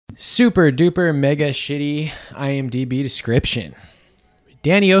Super duper mega shitty IMDb description.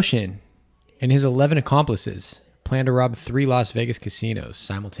 Danny Ocean and his 11 accomplices plan to rob 3 Las Vegas casinos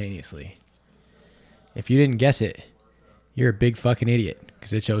simultaneously. If you didn't guess it, you're a big fucking idiot,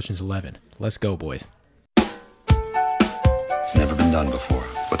 because it's Ocean's 11. Let's go, boys. It's never been done before.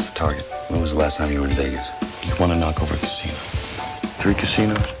 What's the target? When was the last time you were in Vegas? You want to knock over a casino. 3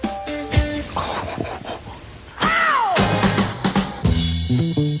 casinos?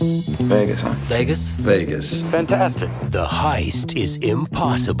 Vegas, huh? Vegas? Vegas. Fantastic. The heist is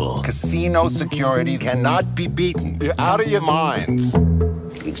impossible. Casino security cannot be beaten. You're out of your minds.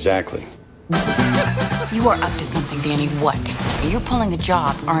 Exactly. You are up to something, Danny. What? You're pulling a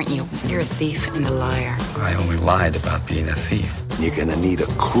job, aren't you? You're a thief and a liar. I only lied about being a thief. You're gonna need a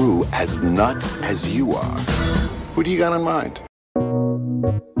crew as nuts as you are. Who do you got in mind?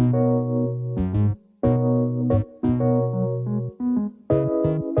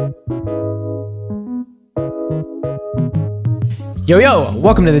 Yo,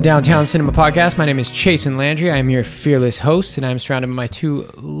 welcome to the Downtown Cinema Podcast. My name is Chasen Landry. I am your fearless host, and I'm surrounded by my 2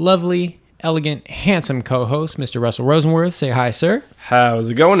 lovely, elegant, handsome co-hosts, Mr. Russell Rosenworth. Say hi, sir. How's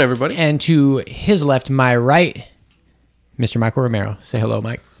it going, everybody? And to his left, my right, Mr. Michael Romero. Say hello,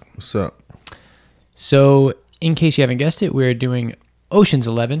 Mike. What's up? So, in case you haven't guessed it, we're doing Ocean's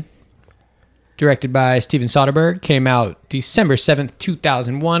 11, directed by Steven Soderbergh. Came out December 7th,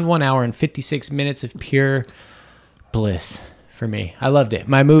 2001. 1 hour and 56 minutes of pure bliss for me. I loved it.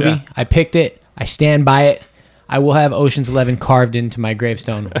 My movie. Yeah. I picked it. I stand by it. I will have Ocean's 11 carved into my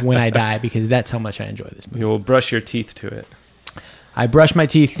gravestone when I die, because that's how much I enjoy this movie. You will brush your teeth to it. I brush my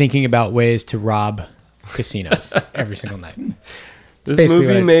teeth thinking about ways to rob casinos every single night. This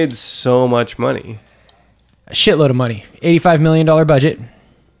movie made so much money. A shitload of money. $85 million budget.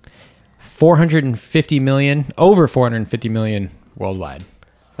 $450 million, over $450 million worldwide.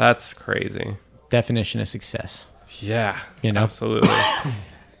 That's crazy. Definition of success. Yeah, you know, absolutely. Like,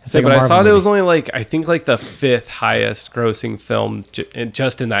 but I thought it was only the 5th highest grossing film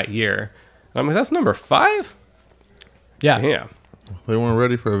just in that year. And I'm like, that's number 5? Yeah. Damn. They weren't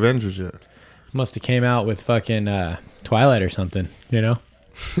ready for Avengers yet. Must have came out with fucking Twilight or something, you know?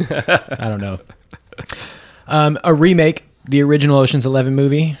 I don't know. A remake, the original Ocean's 11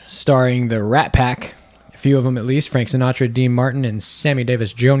 movie, starring the Rat Pack, a few of them at least, Frank Sinatra, Dean Martin, and Sammy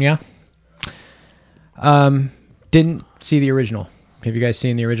Davis Jr. Didn't see the original. Have you guys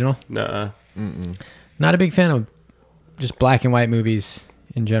seen the original? Nuh-uh. Not a big fan of just black and white movies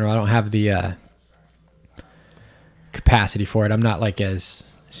in general. I don't have the capacity for it. I'm not as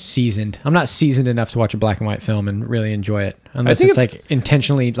seasoned. I'm not seasoned enough to watch a black and white film and really enjoy it. Unless it's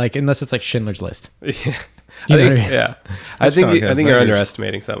intentionally, unless it's Schindler's List. Yeah. I think you're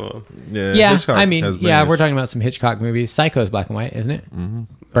underestimating some of them. Yeah. We're talking about some Hitchcock movies. Psycho is black and white, isn't it? Mm-hmm.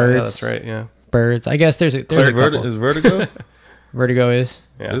 Birds. Yeah, that's right, yeah. Birds. I guess there's a couple. Is Vertigo? Vertigo is.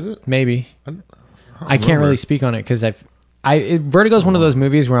 Yeah. Is it? Maybe. I can't really speak on it because Vertigo is one of those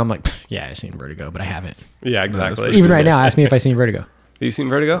movies where I'm like, yeah, I've seen Vertigo, but I haven't. Yeah, exactly. Even right now, ask me if I've seen Vertigo. Have you seen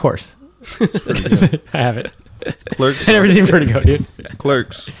Vertigo? Of course. I haven't. Clerks. I've never seen Vertigo, dude.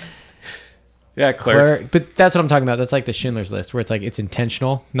 Clerks. Yeah, Clerks. But that's what I'm talking about. That's like the Schindler's List, where it's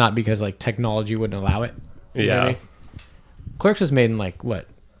intentional, not because technology wouldn't allow it. You know what I mean? Clerks was made in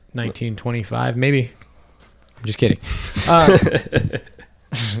 1925, maybe. I'm just kidding.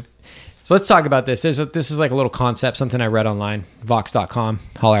 So let's talk about this. This is a little concept, something I read online, Vox.com.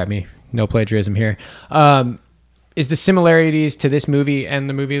 Holler at me. No plagiarism here. Is the similarities to this movie and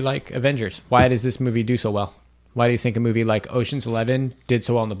the movie like Avengers? Why does this movie do so well? Why do you think a movie like Ocean's 11 did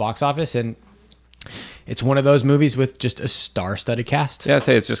so well in the box office? And it's one of those movies with just a star-studded cast. Yeah, I'd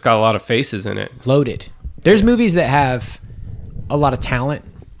say it's just got a lot of faces in it. Loaded. There's movies that have a lot of talent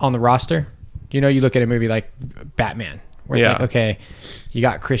on the roster. You look at a movie like Batman, where it's okay, you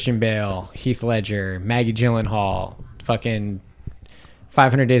got Christian Bale, Heath Ledger, Maggie Gyllenhaal, fucking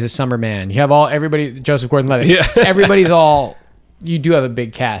 500 Days of Summer Man. You have everybody, Joseph Gordon-Levitt. Yeah. Everybody's you do have a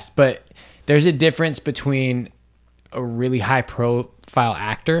big cast, but there's a difference between a really high-profile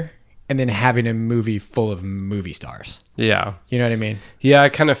actor and then having a movie full of movie stars. Yeah. You know what I mean? Yeah, I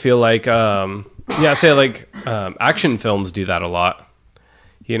kind of feel like, action films do that a lot.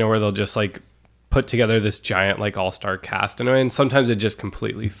 Where they'll just put together this giant all-star cast, and sometimes it just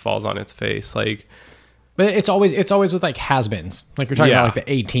completely falls on its face. But it's always with has-beens. You're talking about the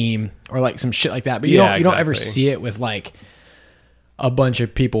A-Team or some shit like that. But you don't ever see it with a bunch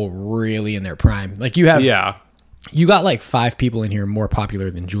of people really in their prime. You got 5 people in here more popular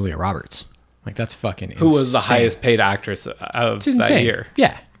than Julia Roberts. That's fucking insane. Who was the highest paid actress of that year.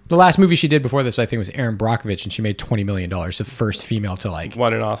 Yeah. The last movie she did before this, I think, was Erin Brockovich, and she made $20 million. The first female to like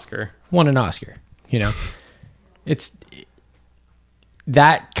Won an Oscar. You know, it's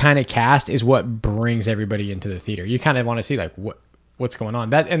that kind of cast is what brings everybody into the theater. You kind of want to see like what's going on.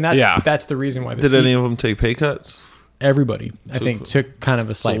 That's the reason why. Did any of them take pay cuts? Everybody, I think, took kind of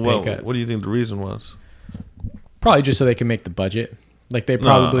a slight pay cut. What do you think the reason was? Probably just so they can make the budget. Like they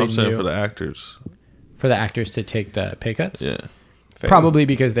probably I'm saying knew for the actors. For the actors to take the pay cuts. Yeah. Probably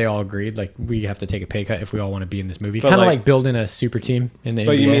because they all agreed, like, we have to take a pay cut if we all want to be in this movie. But Kind of like building a super team in the NBA.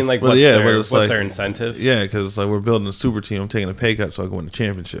 But you mean like what's their incentive? Yeah, because it's like we're building a super team. I'm taking a pay cut so I can win the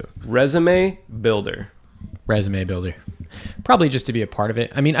championship. Resume builder. Probably just to be a part of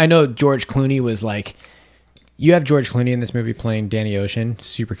it. I mean, I know George Clooney was like, you have George Clooney in this movie playing Danny Ocean,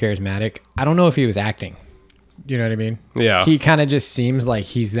 super charismatic. I don't know if he was acting. You know what I mean? Yeah. He kind of just seems like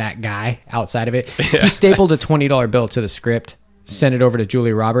he's that guy outside of it. Yeah. He stapled a $20 bill to the script, sent it over to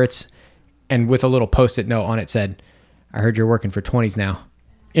Julia Roberts, and with a little post-it note on it said, I heard you're working for 20s now.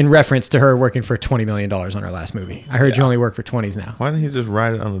 In reference to her working for $20 million on her last movie. I heard you only work for 20s now. Why didn't he just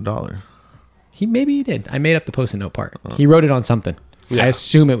write it on the dollar? Maybe he did. I made up the post-it note part. He wrote it on something. Yeah. I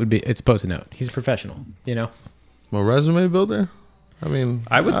assume it's a post-it note. He's a professional, you know? Well, resume builder? I mean,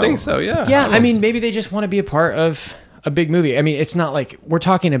 I would think so, yeah. Yeah, I mean, maybe they just want to be a part of a big movie. I mean, it's not like we're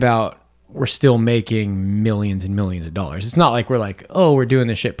talking about we're still making millions and millions of dollars. It's not like we're like, oh, we're doing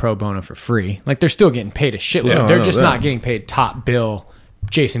this shit pro bono for free. Like, they're still getting paid a shitload. Yeah, they're just not getting paid top bill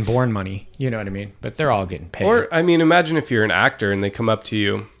Jason Bourne money. You know what I mean? But they're all getting paid. Or, I mean, imagine if you're an actor and they come up to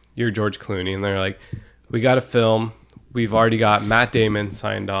you, you're George Clooney, and they're like, we got a film. We've already got Matt Damon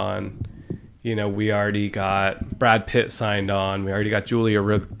signed on. You know, we already got Brad Pitt signed on. We already got Julia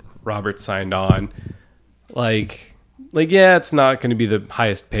Roberts signed on. Like, yeah, it's not going to be the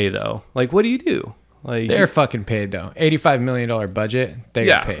highest pay though. Like, what do you do? Like, they're fucking paid though. $85 million budget. They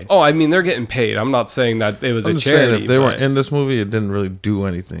get paid. Oh, I mean, they're getting paid. I'm not saying that it was I'm a just charity. saying if they weren't in this movie, it didn't really do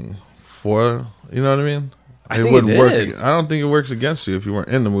anything for, you know what I mean? I think it did. Work. I don't think it works against you if you weren't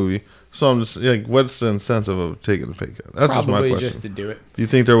in the movie. So I'm just like, what's the incentive of taking the pay cut? That's just my Probably question. just to do it. Do you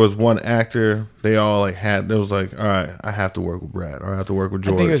think there was one actor they all like had? It was like, all right, I have to work with Brad, or I have to work with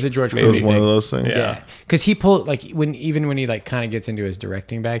George. I think it was a George It was Clooney one thing. of those things. Yeah, because he pulled like when he like kind of gets into his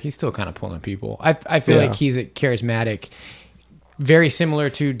directing bag, he's still kind of pulling people. I feel like he's a charismatic, very similar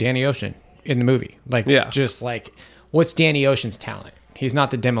to Danny Ocean in the movie. Like, just like what's Danny Ocean's talent? He's not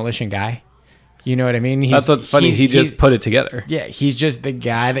the demolition guy. You know what I mean? That's what's funny. He just put it together. Yeah, he's just the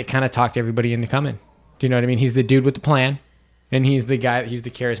guy that kind of talked everybody into coming. Do you know what I mean? He's the dude with the plan, and he's the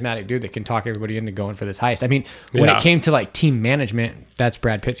charismatic dude that can talk everybody into going for this heist. I mean, when it came to like team management, that's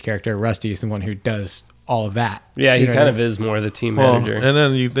Brad Pitt's character. Rusty is the one who does all of that. Yeah, he kind of is more the team manager. And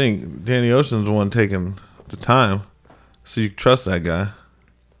then you think Danny Ocean's the one taking the time, so you trust that guy.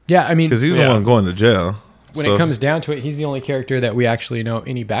 Yeah, I mean, because he's the one going to jail. When it comes down to it, he's the only character that we actually know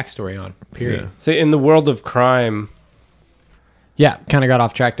any backstory on, period. Yeah. So in the world of crime... Yeah, kind of got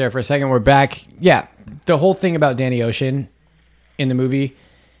off track there for a second. We're back. Yeah, the whole thing about Danny Ocean in the movie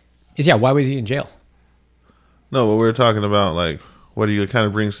is, why was he in jail? No, but we were talking about, like, what he kind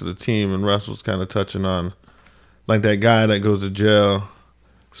of brings to the team, and Russell's kind of touching on, like, that guy that goes to jail.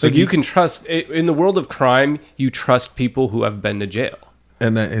 So like you can trust... In the world of crime, you trust people who have been to jail.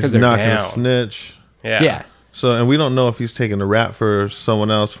 And that he's not going to snitch. Yeah. So, and we don't know if he's taking a rap for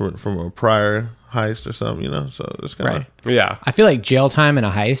someone else from a prior heist or something, you know? So it's kind of... Right. Yeah. I feel like jail time in a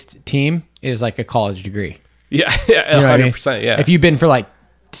heist team is like a college degree. Yeah. You know 100%. I mean? Yeah. If you've been for like,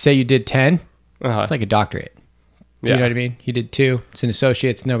 say you did 10, it's like a doctorate. Do you know what I mean? He did 2. It's an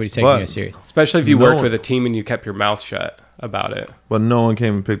associate's. Nobody's taking you serious. Especially if you worked with a team and you kept your mouth shut about it. But no one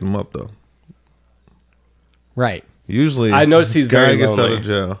came and picked him up, though. Right. Usually, I noticed he's guy very gets lonely. out of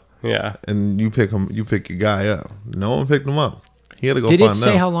jail. Yeah. And you pick your guy up. No one picked him up. He had to go Did find it say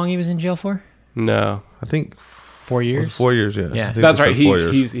them. how long he was in jail for? No. I think 4 years. 4 years, yeah. Yeah. I think That's they right. said 4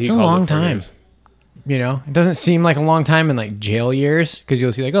 years. It's a long time. You know, it doesn't seem like a long time in like jail years because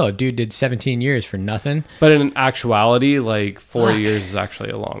you'll see like, oh, dude did 17 years for nothing. But in actuality, like 4 years is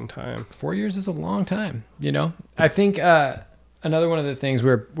actually a long time. 4 years is a long time. You know, I think another one of the things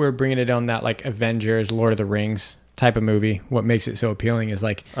we're bringing it on that like Avengers, Lord of the Rings type of movie. What makes it so appealing is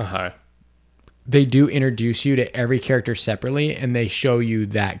like they do introduce you to every character separately, and they show you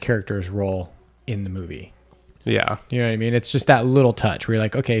that character's role in the movie. Yeah. You know what I mean? It's just that little touch where you're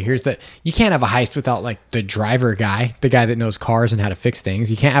like, okay, you can't have a heist without like the driver guy, the guy that knows cars and how to fix things.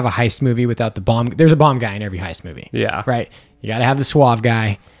 You can't have a heist movie without the bomb. There's a bomb guy in every heist movie. Yeah. Right. You got to have the suave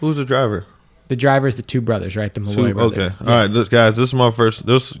guy. Who's the driver? The driver is the 2 brothers, right? The Malloy brothers. Okay. Yeah. All right, guys, this is my first.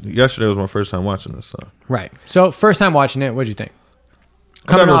 Yesterday was my first time watching this. So. Right. So first time watching it, what'd you think?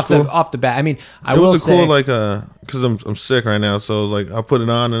 Coming thought it was off the bat. I mean, I It will was a say, cool, like, because I'm sick right now, so it was like I put it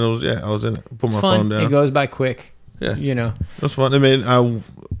on and it was I was in it. Put it's my fun. phone down. It goes by quick. Yeah. You know. It was fun. I mean, I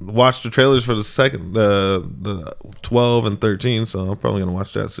watched the trailers for the 12 and 13, so I'm probably gonna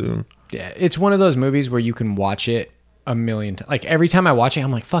watch that soon. Yeah, it's one of those movies where you can watch it a million times. Like every time I watch it,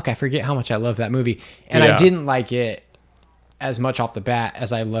 I'm like, fuck, I forget how much I love that movie. And I didn't like it as much off the bat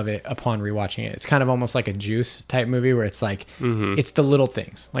as I love it upon rewatching it. It's kind of almost like a Juice type movie where it's like, it's the little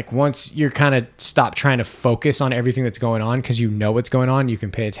things. Like once you're kind of stop trying to focus on everything that's going on because you know what's going on, you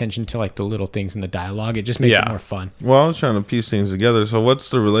can pay attention to like the little things in the dialogue. It just makes it more fun. Well, I was trying to piece things together. So what's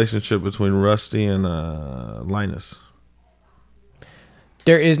the relationship between Rusty and Linus?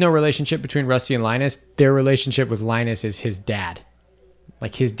 There is no relationship between Rusty and Linus. Their relationship with Linus is his dad.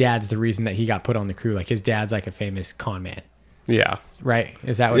 Like his dad's the reason that he got put on the crew. Like his dad's like a famous con man. Yeah. Right?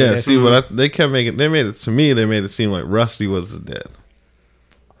 Is that what it is? See, they kept making. They made it seem like Rusty was the dad.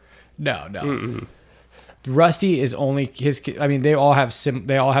 No. Mm-mm. Rusty is only his. I mean, they all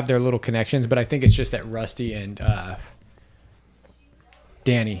have their little connections, but I think it's just that Rusty and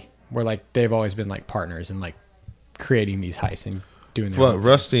Danny were like they've always been like partners and like creating these heists and doing their. Well,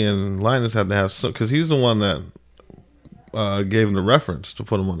 Rusty and Linus had to have some because he's the one that gave him the reference to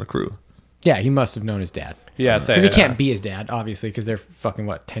put him on the crew. Yeah, he must have known his dad. Yeah, because he can't be his dad, obviously, because they're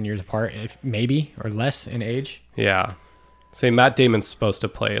fucking 10 years apart, if maybe or less in age. Yeah, say Matt Damon's supposed to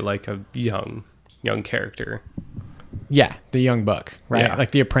play like a young character. Yeah, the young buck, right? Yeah.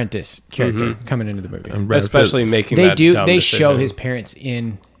 Like the apprentice character coming into the movie, especially making they that do. dumb They decision. show his parents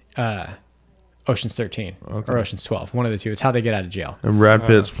in Ocean's 13 or Ocean's 12, one of the two. It's how they get out of jail. And Brad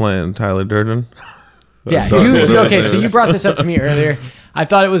Pitt's playing Tyler Durden. Yeah. Okay, so you brought this up to me earlier. I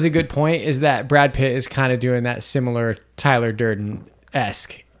thought it was a good point, is that Brad Pitt is kind of doing that similar Tyler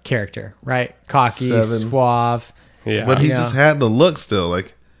Durden-esque character, right? Cocky, suave. Yeah. But he just had the look still.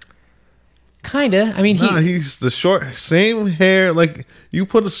 Like, kind of. I mean, he's the short, same hair. Like, you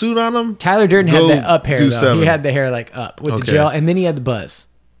put a suit on him. Tyler Durden had the up hair, though. 7. He had the hair, like, up with the gel, and then he had the buzz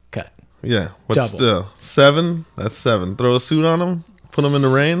cut. Yeah, but Double. still. 7? That's 7. Throw a suit on him. Put him in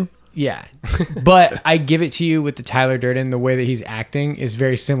the rain. Yeah, but I give it to you with the Tyler Durden. The way that he's acting is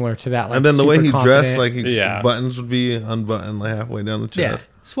very similar to that. Like, and then the way he super dressed, confident. like buttons would be unbuttoned like halfway down the chest.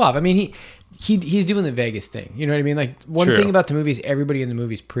 Yeah, suave. I mean, he's doing the Vegas thing. You know what I mean? Like one thing about the movie is everybody in the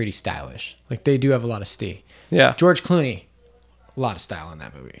movie is pretty stylish. Like they do have a lot of style. Yeah, George Clooney, a lot of style in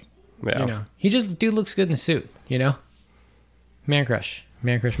that movie. Yeah, you know, dude looks good in a suit. You know, man crush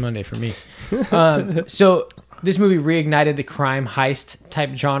Monday for me. So. This movie reignited the crime heist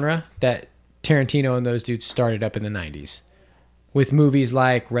type genre that Tarantino and those dudes started up in the 90s with movies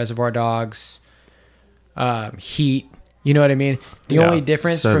like Reservoir Dogs, Heat. You know what I mean? The only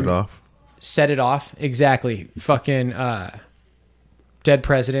difference Set It Off. Exactly. Fucking Dead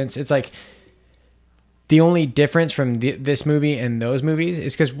Presidents. It's like the only difference from this movie and those movies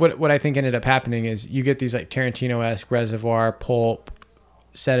is because what I think ended up happening is you get these like Tarantino-esque Reservoir, Pulp,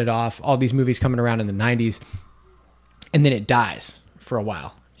 Set It Off, all these movies coming around in the 90s. And then it dies for a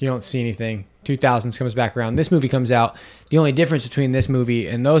while. You don't see anything. 2000s comes back around. This movie comes out. The only difference between this movie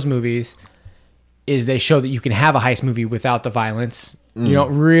and those movies is they show that you can have a heist movie without the violence. You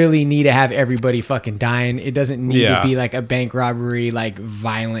don't really need to have everybody fucking dying. It doesn't need to be like a bank robbery, like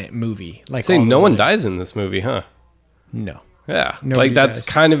violent movie. Like no one dies in this movie, huh? No. Yeah. Nobody like that's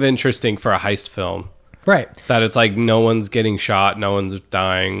dies. kind of interesting for a heist film. Right. That it's like no one's getting shot, no one's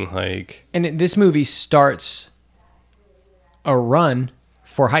dying. Like, and this movie starts a run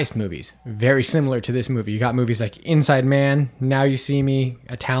for heist movies, very similar to this movie. You got movies like Inside Man, Now You See Me,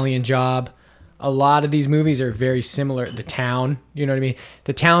 Italian Job. A lot of these movies are very similar. The Town, you know what I mean?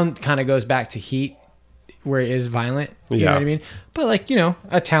 The Town kind of goes back to Heat, where it is violent. You know what I mean? But like, you know,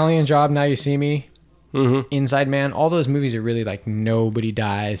 Italian Job, Now You See Me, Inside Man, all those movies are really like nobody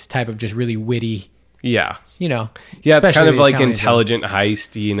dies type of just really witty. Yeah. You know. Yeah, it's kind of like Italian intelligent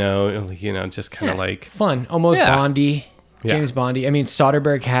heist, you know, just kind of like fun, almost Bondy. Yeah. James Bondy. I mean,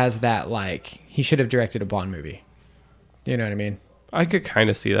 Soderbergh has that, like, he should have directed a Bond movie. You know what I mean? I could kind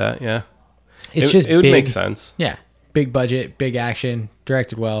of see that, yeah. It would make sense. Yeah. Big budget, big action,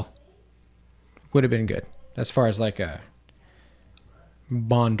 directed well. Would have been good. As far as, like, a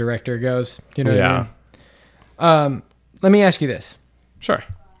Bond director goes. You know what I mean? Let me ask you this. Sure.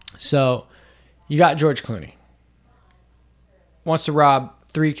 So, you got George Clooney. Wants to rob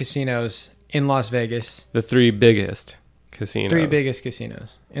 3 casinos in Las Vegas. The 3 biggest casinos. 3 biggest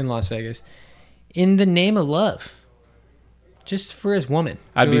casinos in Las Vegas. In the name of love. Just for his woman.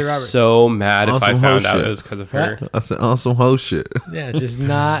 I'd Julia be Roberts. so mad if I Awesome found hoe out shit. it was because of her. I said, awesome hoe shit. Yeah, just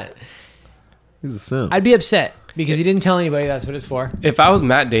not. He's a simp. I'd be upset because he didn't tell anybody that's what it's for. If I was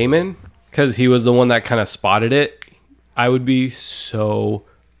Matt Damon, because he was the one that kind of spotted it, I would be so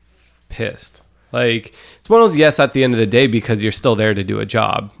pissed. Like, it's one of those yes at the end of the day because you're still there to do a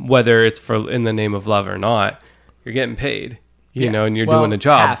job, whether it's for in the name of love or not. You're getting paid, you know, and you're doing a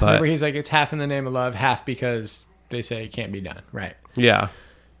job. Half. But Remember, he's like, it's half in the name of love, half because they say it can't be done. Right. yeah,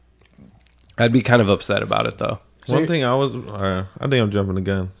 I'd be kind of upset about it though. One thing I think I'm jumping the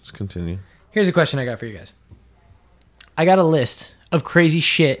gun. Just continue. Here's a question I got for you guys. I got a list of crazy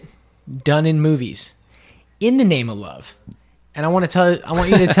shit done in movies in the name of love. And I want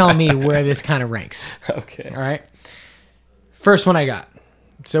you to tell me where this kind of ranks. Okay. All right. First one I got.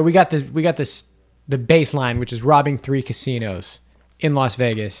 So we got the baseline, which is robbing 3 casinos in Las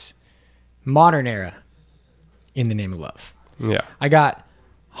Vegas, modern era, in the name of love. Yeah. I got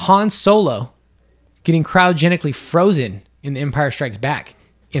Han Solo getting cryogenically frozen in The Empire Strikes Back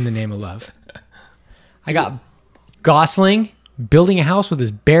in the name of love. I got Gosling building a house with his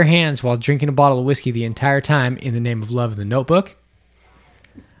bare hands while drinking a bottle of whiskey the entire time in the name of love in The Notebook.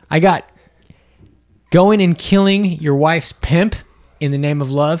 I got going and killing your wife's pimp in the name of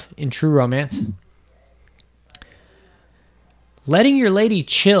love in True Romance. Letting your lady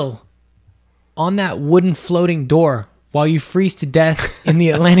chill on that wooden floating door while you freeze to death in the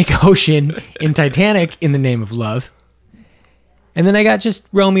Atlantic Ocean in Titanic in the name of love. And then I got just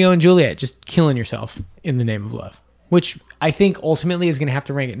Romeo and Juliet, just killing yourself in the name of love, which I think ultimately is going to have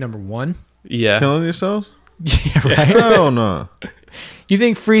to rank at number 1. Yeah. Killing yourselves? Yeah, right? Hell no. You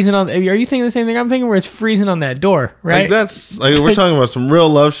think freezing on... Are you thinking the same thing I'm thinking, where it's freezing on that door, right? Like that's... Like we're talking about some real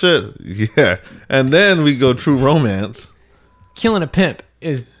love shit. Yeah. And then we go True Romance. Killing a pimp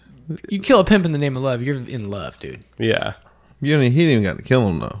is... You kill a pimp in the name of love, you're in love, dude. Yeah. He didn't even got to kill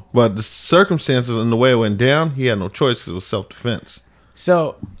him, though. But the circumstances and the way it went down, he had no choice because it was self-defense.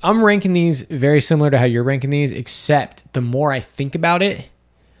 So I'm ranking these very similar to how you're ranking these, except the more I think about it,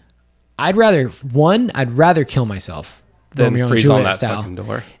 I'd rather kill myself Then Romeo and freeze Juliet on that style. fucking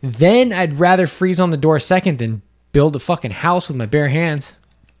door. Then I'd rather freeze on the door second than build a fucking house with my bare hands.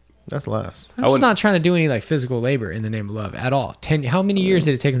 That's last. I'm just not trying to do any like physical labor in the name of love at all. How many years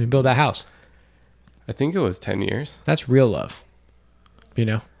did it take him to build that house? I think it was 10 years. That's real love. You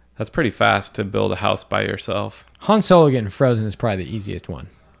know? That's pretty fast to build a house by yourself. Han Solo getting frozen is probably the easiest one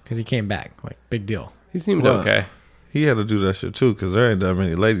because he came back. Like, big deal. He seemed Well, okay. He had to do that shit, too, because there ain't that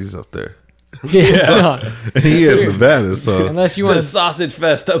many ladies up there. Yeah. And he is the baddest, so... Unless you It's a want sausage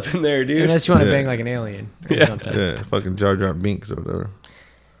fest up in there, dude. to Yeah. bang like an alien or something. Yeah, fucking Jar Jar Binks or whatever.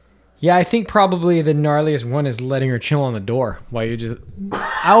 Yeah, I think probably the gnarliest one is letting her chill on the door while you just...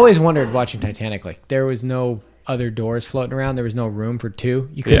 I always wondered watching Titanic, like, there was no other doors floating around. There was no room for 2.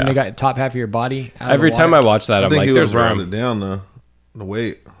 You couldn't have got the top half of your body out Every of the time I water. watch that, I I'm think like, he would there's have room. rounded down the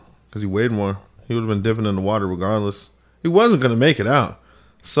weight because he weighed more. He would have been dipping in the water regardless. He wasn't going to make it out.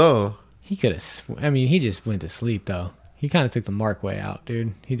 So... He could have... he just went to sleep, though. He kind of took the Mark way out,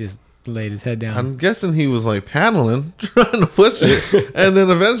 dude. He just laid his head down. I'm guessing he was like paddling, trying to push it, and then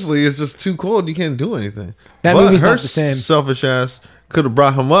eventually it's just too cold. You can't do anything. That But movie's her not the same. Selfish ass could have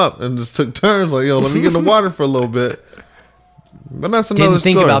brought him up and just took turns. Like, yo, let me get in the water for a little bit. But that's another Didn't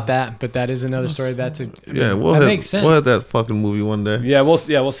think story. about that, but that is another story. That makes sense. We'll hit that fucking movie one day. Yeah, we'll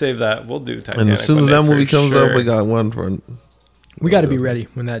save that. We'll do Titanic. And as soon as one day that movie for comes sure. up, we got one for. We got to be ready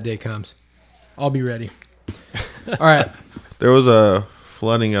when that day comes. I'll be ready. All right. There was a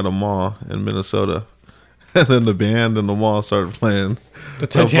flooding at a mall in Minnesota, and then the band in the mall started playing The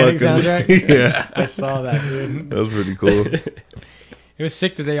Titanic soundtrack? Yeah, I saw that, dude. that was pretty cool. It was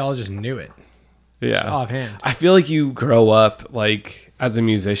sick that they all just knew it. Yeah. Just offhand. I feel like you grow up like as a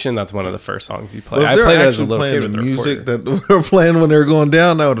musician. That's one of the first songs you play. But if I they're played it as a actually little kid playing with the the music recorder. that we were playing when they were going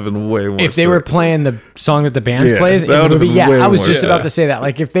down, that would have been way more. If they sick. were playing the song that the band Yeah, plays in that the would've movie, been way I was more just sick. about to say that.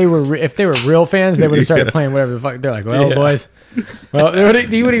 Like if they were real fans, they would have started playing whatever the fuck. They're like, well, Yeah. boys. Well,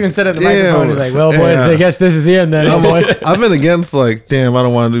 he would even said it in the microphone. He's like, well, boys, Yeah. I guess this is the end then, boys. I've been against like, damn, I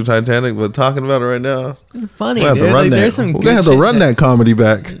don't want to do Titanic, but talking about it right now, Funny, we're gonna have dude. to run Like, that. there's some We're good gonna have to shit run that comedy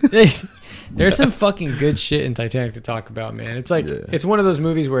back. There's some fucking good shit in Titanic to talk about, man. It's like it's one of those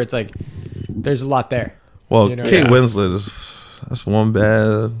movies where it's like there's a lot there. Well, You know, Kate yeah. Winslet that's one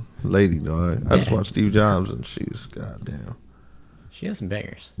bad lady, dog. I just Yeah. watched Steve Jobs, and she's goddamn. She has some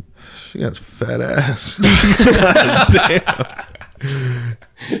bangers. She got fat ass. Damn.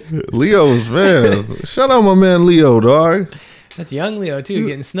 Leo's man. Shout out my man Leo, dog. That's young Leo too,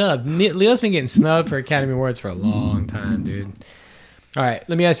 getting snubbed. Leo's been getting snubbed for Academy Awards for a long time, dude. All right,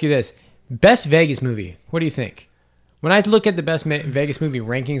 let me ask you this: best Vegas movie. What do you think? When I look at the best Vegas movie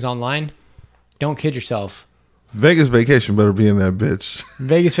rankings online, don't kid yourself. Vegas Vacation better be in that bitch.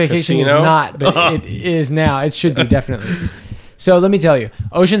 Vegas Vacation is Casino? not, but it is now. It should be, definitely. So let me tell you,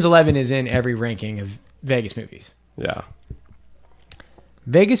 Ocean's 11 is in every ranking of Vegas movies. Yeah.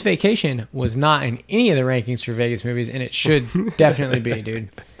 Vegas Vacation was not in any of the rankings for Vegas movies, and it should definitely be, dude.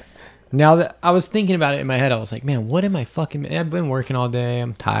 Now that I was thinking about it in my head, I was like, man, what am I fucking... I've been working all day.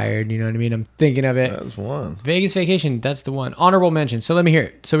 I'm tired. You know what I mean? I'm thinking of it. That's one. Vegas Vacation, that's the one. Honorable mention. So let me hear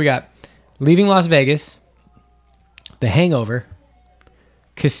it. So we got Leaving Las Vegas, The Hangover,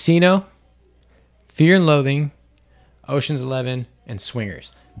 Casino, Fear and Loathing, Ocean's 11, and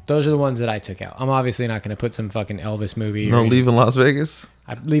Swingers. Those are the ones that I took out. I'm obviously not going to put some fucking Elvis movie. No, Leaving Las Vegas?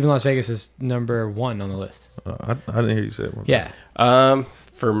 Leaving Las Vegas is number 1 on the list. I didn't hear you say it. Yeah.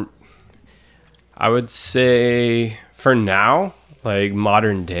 I would say for now, like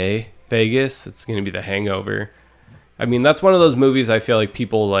modern day Vegas, it's going to be The Hangover. I mean, that's one of those movies I feel like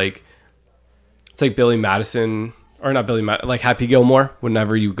people like. It's like Billy Madison, or not Billy Madison, like Happy Gilmore.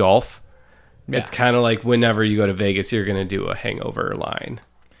 Whenever you golf, Yeah. it's kind of like whenever you go to Vegas, you're going to do a hangover line.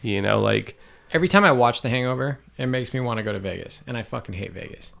 You know, like Every time I watch The Hangover, it makes me want to go to Vegas, and I fucking hate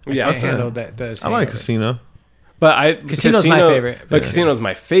Vegas. I Yeah. can't handle that. I like Casino. But Casino's my favorite. But Casino's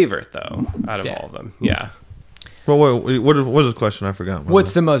my favorite though, out of Yeah. all of them. Yeah. Well, what was the question? I forgot.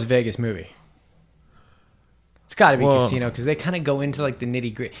 What's the most Vegas movie? It's got to be Well- Casino, because they kind of go into like the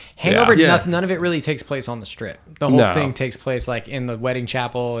nitty gritty. Hangover, Yeah. none of it really takes place on the Strip. The whole No. thing takes place like in the wedding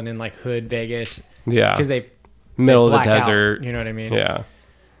chapel and in like Hood, Vegas. Yeah. Because they Middle of the black out, desert. you know what I mean? Yeah.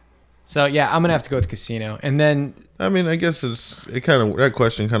 So yeah, I'm gonna have to go with Casino, and then I mean, I guess that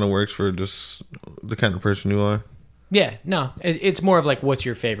question kind of works for just the kind of person you are. yeah, no, it's more of like, what's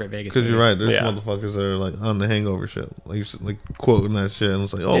your favorite Vegas? Because movie? you're right. There's Yeah. motherfuckers that are like on the hangover shit, like quoting that shit, and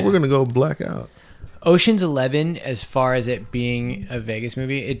it's like, oh, Yeah. we're gonna go blackout. Ocean's 11, as far as it being a Vegas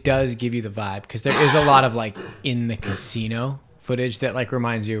movie, it does give you the vibe, because there is a lot of like in the casino footage that like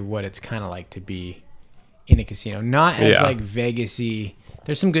reminds you of what it's kind of like to be in a casino. Not as Yeah. like Vegas-y.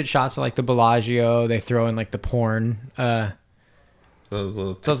 There's some good shots of like the Bellagio. They throw in like the porn, Those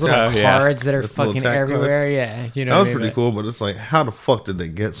little yeah. cards that are The little fucking tack card. everywhere. Yeah, you know. that what was I mean? pretty But- cool, but it's like, how the fuck did they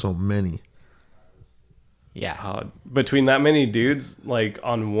get so many? Yeah. Between that many dudes, like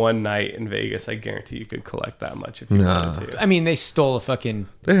on one night in Vegas, I guarantee you could collect that much if you Nah. wanted to. I mean, they stole a fucking.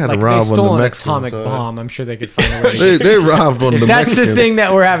 They had to like, rob they on stole the an Mexican atomic side. bomb. I'm sure they could find a way. To They robbed on the That's Mexicans. the thing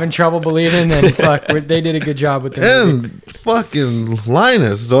that we're having trouble believing. Then fuck, they did a good job with the movie. And fucking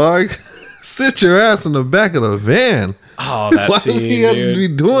Linus, dog. Sit your ass in the back of the van. Oh, that Why scene, does he have to be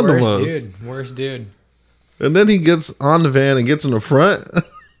dude. doing the Worst most? dude. Worst dude. And then he gets on the van and gets in the front.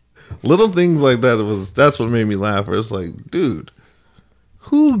 Little things like that's what made me laugh. Where it's like, dude,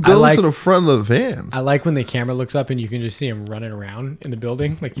 who goes to the front of the van? I like when the camera looks up and you can just see him running around in the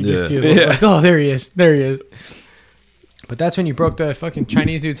building. Like you Yeah. just see his like, oh, there he is. There he is. But that's when you broke the fucking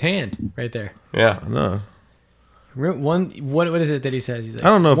Chinese dude's hand right there. Yeah. No, What is it that he says? He's like, I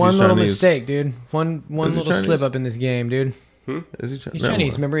don't know if one he's little Chinese. mistake, dude. One he little Chinese? slip up in this game, dude. is he He's Never Chinese.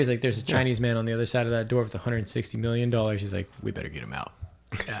 mind. Remember, he's like, there's a Chinese man on the other side of that door with $160 million. He's like, we better get him out.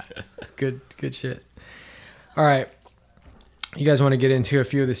 Yeah, it's good shit. All right, you guys want to get into a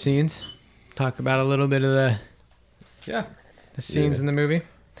few of the scenes? Talk about a little bit of the scenes in the movie.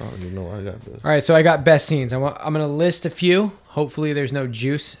 Oh, you know I got this. All right, so I got best scenes. I'm gonna list a few. Hopefully, there's no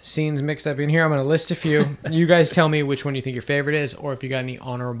juice scenes mixed up in here. I'm gonna list a few. You guys tell me which one you think your favorite is, or if you got any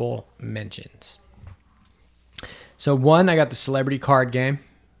honorable mentions. So one, I got the celebrity card game,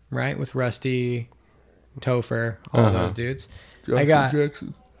 right, with Rusty, Topher, all of those dudes. I got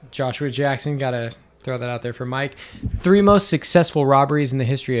Jackson. Joshua Jackson. Gotta throw that out there for Mike. 3 most successful robberies in the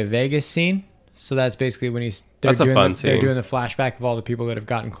history of Vegas scene. So that's basically when they're That's a fun They're scene. doing the flashback of all the people that have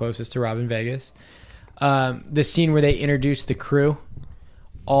gotten closest to robbing Vegas. The scene where they introduce the crew,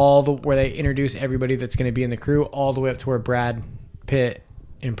 where they introduce everybody that's going to be in the crew, all the way up to where Brad Pitt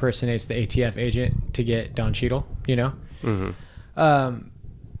impersonates the ATF agent to get Don Cheadle. You know,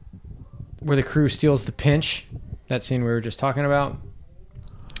 where the crew steals the pinch. That scene we were just talking about.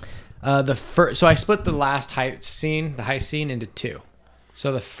 So I split the last heist scene into 2.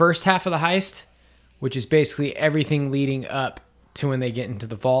 So the first half of the heist, which is basically everything leading up to when they get into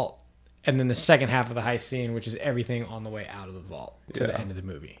the vault, and then the second half of the heist scene, which is everything on the way out of the vault to the end of the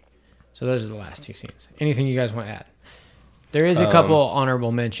movie. So those are the last 2 scenes. Anything you guys want to add? There is a couple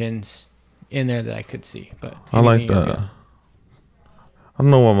honorable mentions in there that I could see, but I like anything you guys that. got? I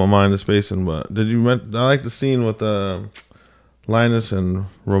don't know what my mind is spacing, but I like the scene with Linus and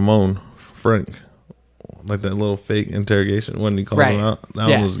Ramon Frank, like that little fake interrogation when he calls Right. him out. That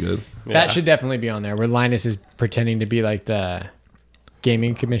Yeah. one was good. That should definitely be on there, where Linus is pretending to be like the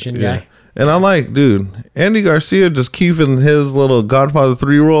gaming commission guy. And I'm like, dude, Andy Garcia just keeping his little Godfather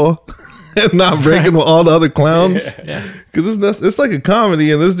 3 role and not breaking with all the other clowns. Yeah. Because it's like a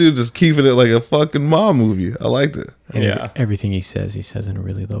comedy, and this dude just keeping it like a fucking mob movie. I liked it. And everything he says in a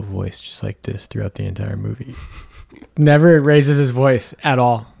really low voice, just like this throughout the entire movie. Never raises his voice at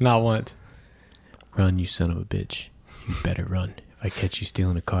all. Not once. Run, you son of a bitch. You better run. If I catch you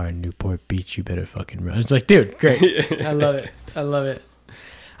stealing a car in Newport Beach, you better fucking run. It's like, dude, great. I love it. I love it.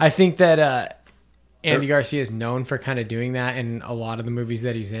 I think that Andy Garcia is known for kind of doing that in a lot of the movies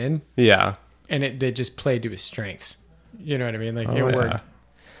that he's in. Yeah. And they just played to his strengths. You know what I mean? Like, it worked.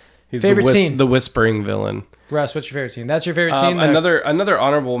 He's favorite scene? The whispering villain. Russ, what's your favorite scene? That's your favorite scene? Another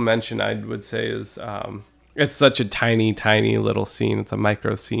honorable mention I would say is it's such a tiny, tiny little scene. It's a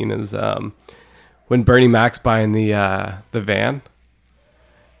micro scene. Is when Bernie Mac's buying the van,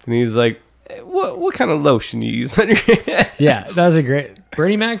 and he's like, "What kind of lotion you use on your hands?" Yeah, that was a great.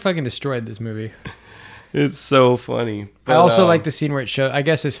 Bernie Mac fucking destroyed this movie. It's so funny. But, I also like the scene where it shows. I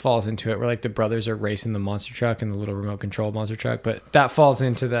guess this falls into it, where like the brothers are racing the monster truck and the little remote control monster truck. But that falls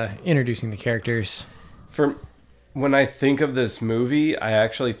into the introducing the characters. When I think of this movie, I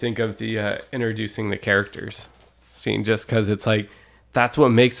actually think of the introducing the characters scene, just because it's like that's what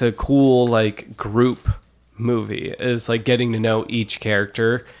makes a cool like group movie, is like getting to know each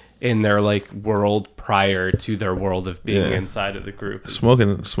character in their like world prior to their world of being inside of the group.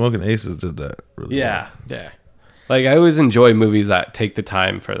 Smoking Aces did that really well. Yeah. Like I always enjoy movies that take the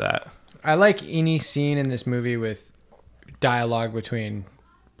time for that. I like any scene in this movie with dialogue between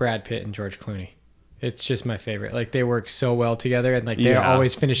Brad Pitt and George Clooney. It's just my favorite. Like they work so well together, and like they're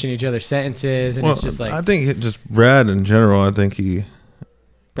always finishing each other's sentences, and it's just like I think just Brad in general. I think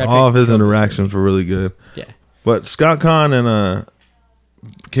all of his interactions were really good. Yeah. But Scott Conn and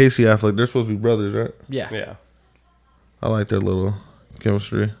Casey Affleck, they're supposed to be brothers, right? Yeah. I like their little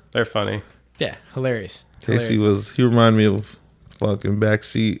chemistry. They're funny. Yeah, hilarious. Casey he reminded me of fucking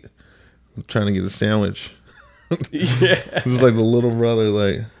backseat trying to get a sandwich. Yeah. He was like the little brother,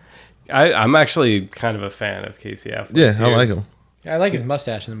 like. I'm actually kind of a fan of Casey Affleck. Yeah, I like him. I like his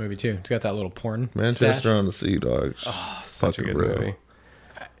mustache in the movie too. He's got that little porn Manchester stash. on the Sea, dog. Oh, such a good real. movie.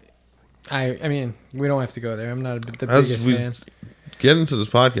 I mean, we don't have to go there. I'm not the biggest fan. Get into this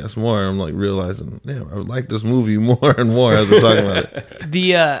podcast more, I'm like realizing, damn, I would like this movie more and more as we're talking about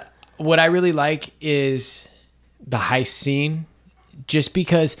it. What I really like is the heist scene, just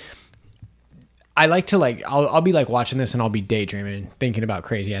because I like to like I'll be like watching this and I'll be daydreaming, thinking about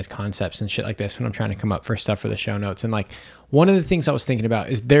crazy ass concepts and shit like this when I'm trying to come up for stuff for the show notes. And like one of the things I was thinking about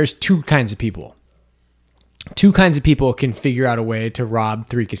is there's two kinds of people. Two kinds of people can figure out a way to rob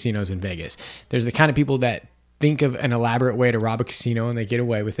 3 casinos in Vegas. There's the kind of people that think of an elaborate way to rob a casino and they get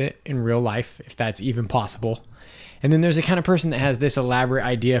away with it in real life, if that's even possible. And then there's the kind of person that has this elaborate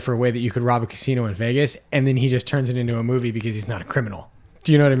idea for a way that you could rob a casino in Vegas, and then he just turns it into a movie because he's not a criminal.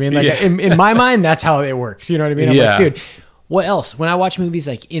 Do you know what I mean? Like in my mind, that's how it works. You know what I mean? I'm like, dude, what else? When I watch movies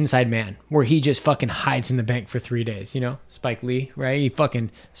like Inside Man, where he just fucking hides in the bank for 3 days, you know, Spike Lee, right?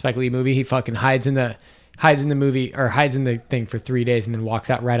 Spike Lee movie, he fucking hides in the movie or hides in the thing for 3 days and then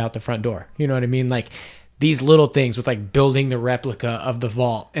walks out right out the front door. You know what I mean? Like these little things with like building the replica of the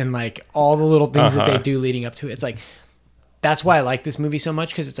vault and like all the little things that they do leading up to it. It's like, that's why I like this movie so much,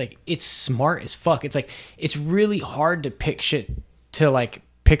 because it's like, it's smart as fuck. It's like, it's really hard to pick shit to like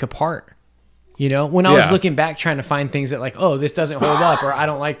pick apart. You know, when I was looking back trying to find things that like, oh, this doesn't hold up, or I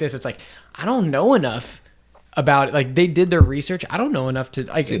don't like this. It's like, I don't know enough about it. Like they did their research. I don't know enough to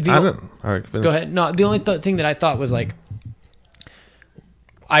like. All right, finish. Go ahead. No, the only thing that I thought was like,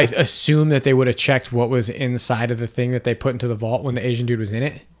 I assume that they would have checked what was inside of the thing that they put into the vault when the Asian dude was in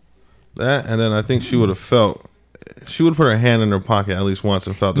it. That, and then I think she would have put her hand in her pocket at least once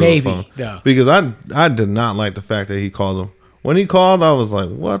and felt the phone. Though. Because I did not like the fact that he called him. When he called, I was like,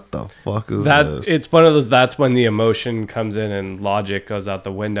 what the fuck is this? It's one of those, that's when the emotion comes in and logic goes out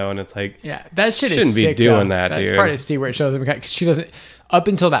the window, and it's like, yeah, that shit shouldn't is be sick, doing though. that, dude. That's part of Steve where it shows him, because she doesn't, up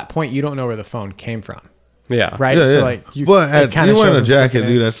until that point, you don't know where the phone came from. Yeah. Right? Yeah, So yeah. like, you wearing a jacket,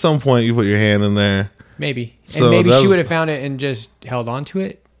 dude. At some point, you put your hand in there. Maybe. And So maybe that she was- would have found it and just held on to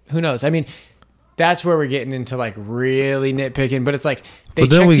it. Who knows? I mean, that's where we're getting into like really nitpicking, but it's like they But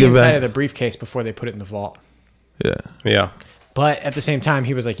then checked we the get inside back- of the briefcase before they put it in the vault. Yeah. Yeah. But at the same time,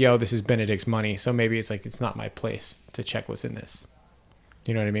 he was like, yo, this is Benedict's money. So maybe it's like, it's not my place to check what's in this.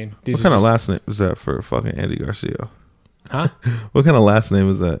 You know what I mean? What kind of last name is that for fucking Andy Garcia? Huh? What kind of last name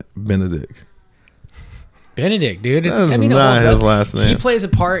is that? Benedict. Benedict, dude. It's, That is I mean, it not holds his up. last name. He plays a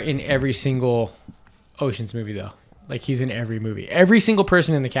part in every single Ocean's movie, though. Like, he's in every movie. Every single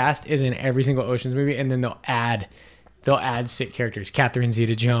person in the cast is in every single Ocean's movie, and then they'll add they'll add sick characters. Catherine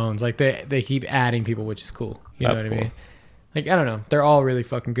Zeta-Jones. Like they keep adding people, which is cool. You know what I mean? Like, I don't know. They're all really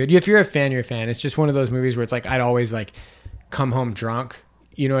fucking good. If you're a fan, you're a fan. It's just one of those movies where it's like I'd always like come home drunk.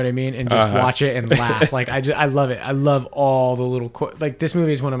 You know what I mean? And just watch it and laugh. Like I love it. I love all the little quotes. Like this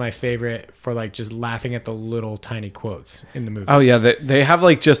movie is one of my favorite for like just laughing at the little tiny quotes in the movie. Oh yeah, they have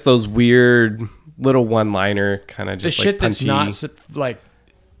like just those weird little one-liner kind of just the like shit that's not like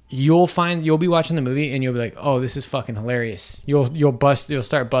you'll be watching the movie and you'll be like, oh, this is fucking hilarious. You'll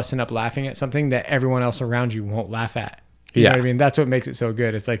start busting up laughing at something that everyone else around you won't laugh at. You know what I mean? That's what makes it so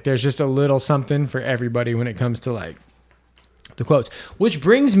good. It's like there's just a little something for everybody when it comes to like the quotes, which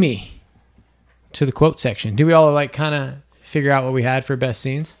brings me to the quote section. Do we all like kind of figure out what we had for best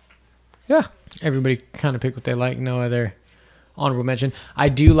scenes? Yeah. Everybody kind of pick what they like. No other honorable mention. I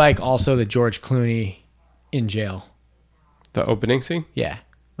do like also the George Clooney in jail. The opening scene? Yeah.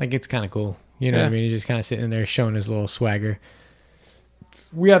 Like it's kind of cool. You know what I mean? He's just kind of sitting there showing his little swagger.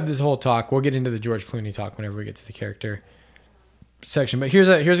 We have this whole talk. We'll get into the George Clooney talk whenever we get to the character section. But here's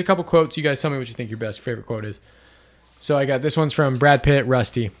a couple quotes. You guys tell me what you think your best favorite quote is. So I got this one's from Brad Pitt,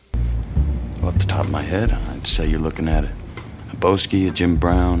 Rusty. Well, off the top of my head, I'd say you're looking at a Boski, a Jim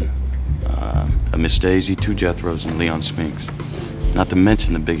Brown, a Miss Daisy, 2 Jethros, and Leon Spinks. Not to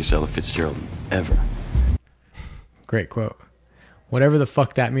mention the biggest Ella Fitzgerald ever. Great quote. Whatever the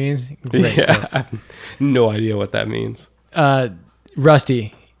fuck that means. Great quote. I have no idea what that means.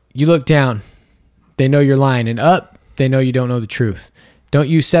 Rusty, you look down. They know you're lying. And up, they know you don't know the truth. Don't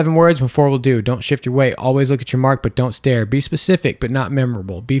use 7 words when 4 will do. Don't shift your weight. Always look at your mark, but don't stare. Be specific, but not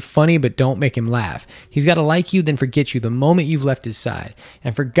memorable. Be funny, but don't make him laugh. He's got to like you, then forget you the moment you've left his side.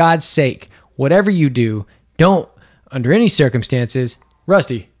 And for God's sake, whatever you do, don't, under any circumstances,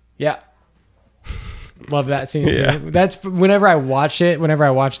 Rusty. Yeah. Love that scene too. Yeah. That's whenever I watch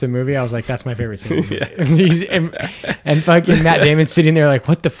the movie, I was like, that's my favorite scene. and fucking Matt Damon sitting there like,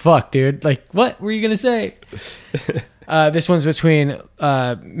 what the fuck, dude? Like, what were you going to say? This one's between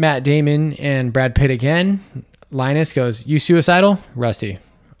Matt Damon and Brad Pitt again. Linus goes, you suicidal? Rusty,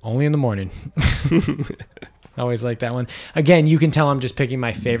 only in the morning. I always like that one. Again, you can tell I'm just picking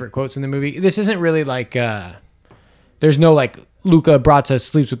my favorite quotes in the movie. This isn't really like, there's no like, Luca Brasi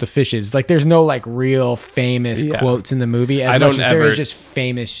sleeps with the fishes. Like there's no like real famous quotes in the movie as much as there is just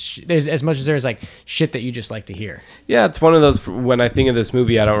famous there's as much as there's like shit that you just like to hear. Yeah, it's one of those when I think of this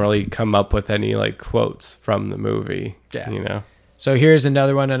movie I don't really come up with any like quotes from the movie. Yeah. You know. So here's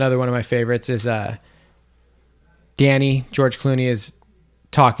another one of my favorites is Danny, George Clooney is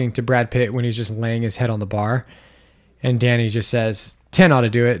talking to Brad Pitt when he's just laying his head on the bar and Danny just says, 10 ought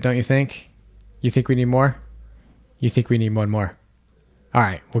to do it, don't you think? You think we need more? You think we need one more? All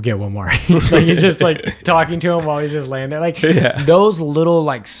right, we'll get one more. Like he's just like talking to him while he's just laying there. Like those little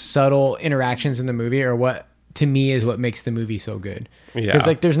like subtle interactions in the movie are what to me is what makes the movie so good. Yeah. Because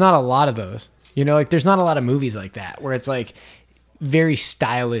like there's not a lot of those. You know, like there's not a lot of movies like that where it's like very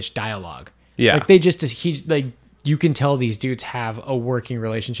stylish dialogue. Yeah. Like he's like you can tell these dudes have a working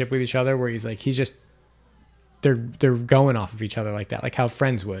relationship with each other where he's just they're going off of each other like that, like how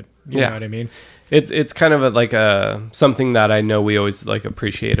friends would. You know what I mean? It's kind of like something that I know we always like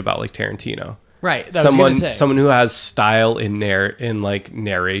appreciate about like Tarantino. Right. Someone who has style in like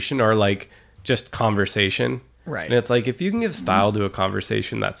narration or like just conversation. Right. And it's like if you can give style to a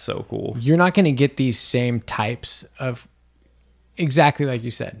conversation, that's so cool. You're not going to get these same types of exactly like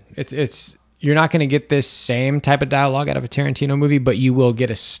you said. You're not going to get this same type of dialogue out of a Tarantino movie, but you will get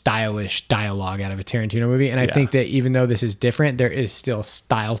a stylish dialogue out of a Tarantino movie. And I think that even though this is different, there is still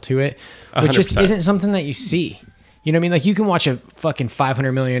style to it, which 100%. Just isn't something that you see. You know what I mean? Like you can watch a fucking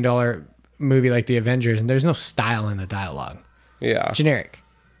 $500 million movie like The Avengers and there's no style in the dialogue. Yeah. Generic.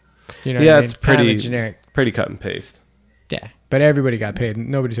 You know yeah, what I mean? It's pretty kind of generic. Pretty cut and paste. Yeah. But everybody got paid.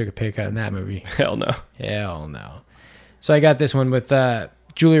 Nobody took a pay cut in that movie. Hell no. Hell no. So I got this one with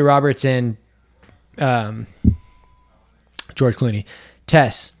Julia Roberts and George Clooney.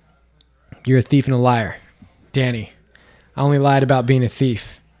 Tess, you're a thief and a liar. Danny, I only lied about being a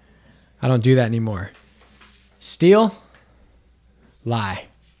thief. I don't do that anymore. Steal? Lie.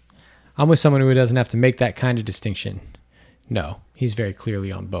 I'm with someone who doesn't have to make that kind of distinction. No, he's very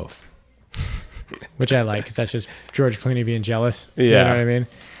clearly on both. Which I like, because that's just George Clooney being jealous. Yeah. You know what I mean?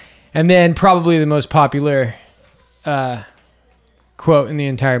 And then probably the most popular quote in the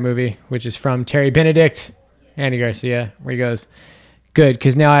entire movie, which is from Terry Benedict, Andy Garcia, where he goes, good,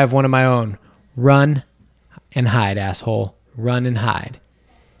 because now I have one of my own. Run and hide, asshole. Run and hide.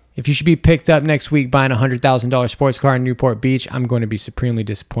 If you should be picked up next week buying a $100,000 sports car in Newport Beach, I'm going to be supremely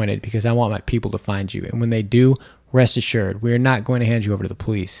disappointed because I want my people to find you. And when they do, rest assured, we are not going to hand you over to the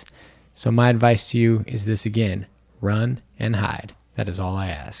police. So my advice to you is this again. run and hide. That is all I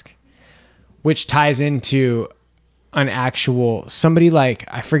ask. Which ties into an actual, somebody like,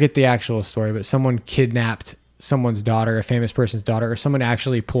 I forget the actual story, but someone kidnapped someone's daughter, a famous person's daughter, or someone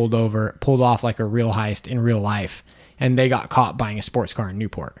actually pulled off like a real heist in real life, and they got caught buying a sports car in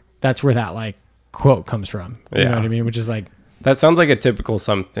Newport. That's where that like quote comes from. You know what I mean? Which is like, that sounds like a typical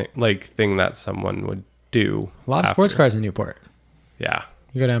thing that someone would do. A lot of sports cars in Newport. Yeah.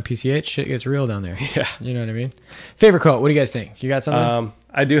 You go down PCH, shit gets real down there. Yeah. You know what I mean? Favorite quote. What do you guys think? You got something?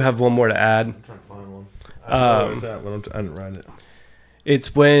 I do have one more to add. I'm trying to find one. I didn't write it.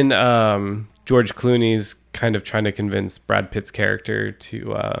 It's when George Clooney's kind of trying to convince Brad Pitt's character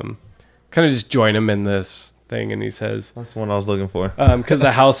to kind of just join him in this thing. And he says... That's the one I was looking for. Because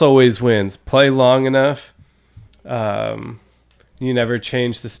the house always wins. Play long enough. You never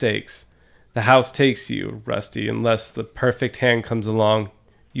change the stakes. The house takes you, Rusty, unless the perfect hand comes along.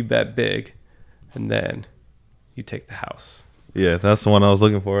 You bet big, and then you take the house. Yeah, that's the one I was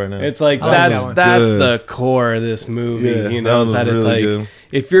looking for right now. It's like that's the core of this movie. Yeah, you know, that it's really like good.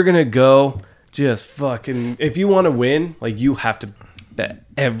 If you're gonna go, just fucking. If you want to win, like you have to bet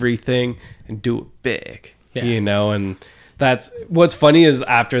everything and do it big. Yeah. You know, and that's what's funny is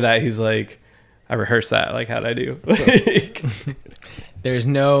after that he's like, I rehearsed that. Like, how'd I do? Like, There's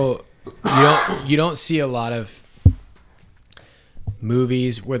no, you don't see a lot of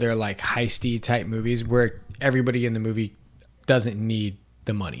movies where they're like heisty type movies where everybody in the movie doesn't need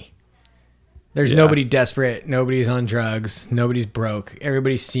the money. There's nobody desperate, nobody's on drugs, nobody's broke.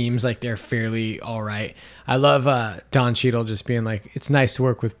 Everybody seems like they're fairly all right. I love Don Cheadle just being like, it's nice to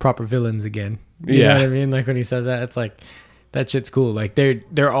work with proper villains again. You know what I mean? Like when he says that, it's like, that shit's cool. Like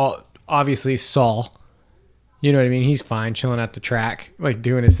they're all obviously Saul. You know what I mean? He's fine chilling at the track, like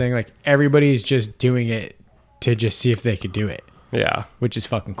doing his thing. Like everybody's just doing it to just see if they could do it. yeah. Which is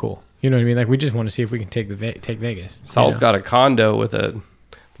fucking cool. You know what I mean? Like we just want to see if we can take Vegas. Saul's got a condo with a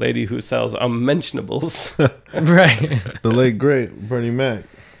lady who sells unmentionables. Right. The late great Bernie Mac.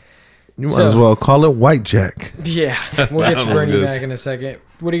 You might as well call it White Jack. Yeah. We'll get to Bernie back in a second.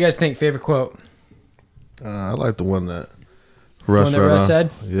 What do you guys think? Favorite quote? I like the one that Russ One that Russ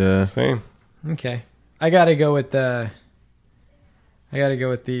said? Yeah. Same. Okay. I gotta go with the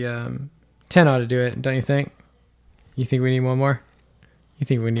 10 ought to do it, don't you think? You think we need one more? You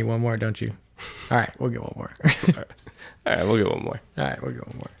think we need one more, don't you? All right, we'll get one more. All right, we'll get one more. All right, we'll get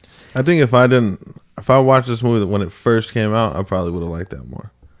one more. I think if I watched this movie when it first came out, I probably would have liked that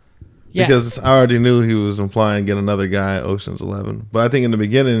more. Yeah. Because I already knew he was implying get another guy at Ocean's 11. But I think in the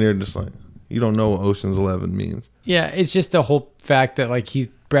beginning they're just like, you don't know what Ocean's 11 means. Yeah, it's just the whole fact that like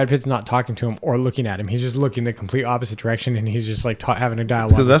Brad Pitt's not talking to him or looking at him. He's just looking the complete opposite direction, and he's just like having a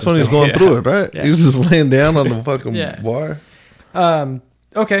dialogue. Because that's when he's going through it, right? Yeah. He was just laying down on the fucking bar.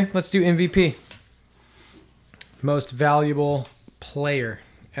 Okay, let's do MVP. Most valuable player,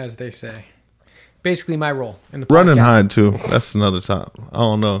 as they say. Basically, my role in the podcast. Run and hide too. That's another top. I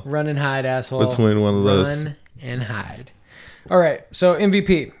don't know. Run and hide, asshole. Between one of those. Run and hide. All right, so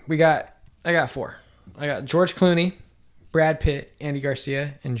MVP. I got 4. I got George Clooney, Brad Pitt, Andy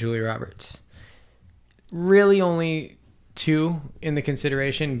Garcia, and Julia Roberts. Really only 2 in the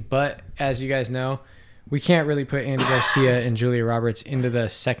consideration, but as you guys know, we can't really put Andy Garcia and Julia Roberts into the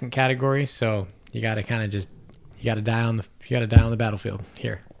second category, so you got to kind of just you got to die on the battlefield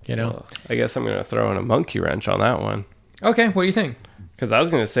here, you know. Well, I guess I'm going to throw in a monkey wrench on that one. Okay, what do you think? Because I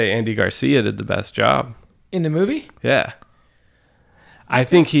was going to say Andy Garcia did the best job. In the movie? Yeah. I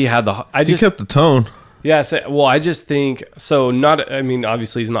think he had He kept the tone. Yeah, well, I just think so.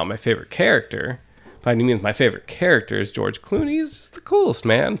 Obviously, he's not my favorite character. By any means, my favorite character is George Clooney. He's just the coolest,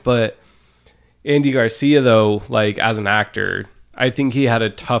 man. But Andy Garcia, though, like as an actor, I think he had a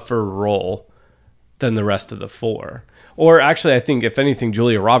tougher role than the rest of the 4. Or actually, I think if anything,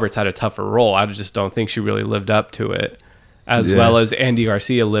 Julia Roberts had a tougher role. I just don't think she really lived up to it as well as Andy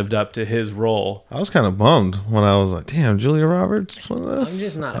Garcia lived up to his role. I was kind of bummed when I was like, damn, Julia Roberts. I'm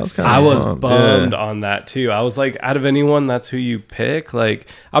just not. I was bummed on that too. I was like, out of anyone, that's who you pick. Like,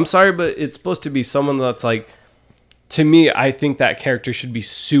 I'm sorry, but it's supposed to be someone that's like, to me, I think that character should be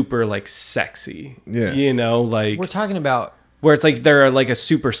super like sexy. Yeah. You know, like We're talking about where it's like they're like a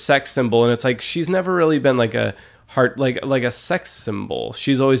super sex symbol, and it's like she's never really been like a heart like a sex symbol.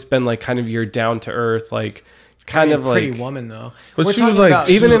 She's always been like kind of your down to earth like. Kind of like Pretty Woman though. But she was like,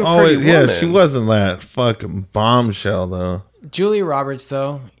 even in always, Pretty Woman. she wasn't that fucking bombshell though. Julia Roberts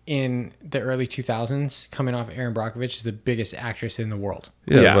though in the early 2000s, coming off Erin Brockovich, is the biggest actress in the world.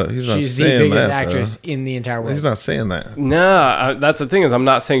 Yeah, but he's not She's the saying biggest that, actress though. in the entire world. He's not saying that. No, that's the thing is I'm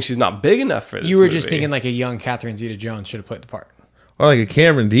not saying she's not big enough for this. You were just movie. thinking like a young Catherine Zeta-Jones should have played the part. Or like a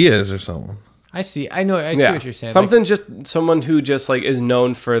Cameron Diaz or something. I see. I know. I see what you're saying. Something just someone who just like is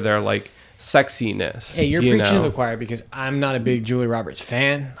known for their like sexiness. Hey, you're preaching to the choir because I'm not a big Julia Roberts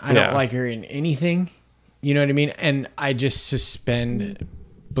fan. I don't like her in anything. You know what I mean? And I just suspend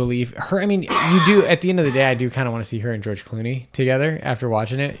belief. Her, I mean, you do, at the end of the day, I do kind of want to see her and George Clooney together after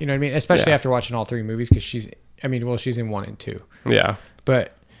watching it. You know what I mean? Especially after watching all 3 movies because she's in 1 and 2. Yeah.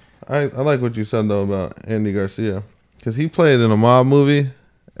 But I like what you said, though, about Andy Garcia. Because he played in a mob movie,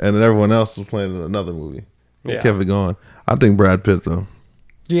 and then everyone else was playing in another movie. He kept it going. I think Brad Pitt, though.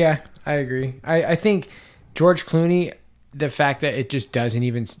 Yeah, I agree. I think George Clooney, the fact that it just doesn't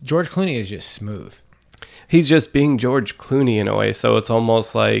even... George Clooney is just smooth. He's just being George Clooney in a way, so it's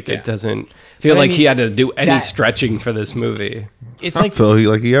almost like it doesn't feel like he had to do any stretching for this movie. It's like... I feel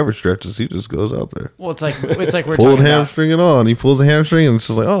like he ever stretches. He just goes out there. Well, it's like we're pulled talking hamstring and on. He pulls the hamstring and it's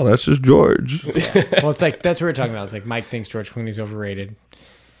just like, oh, that's just George. Yeah. Well, it's like, that's what we're talking about. It's like Mike thinks George Clooney's overrated.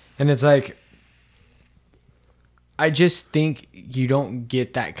 And it's like, I just think you don't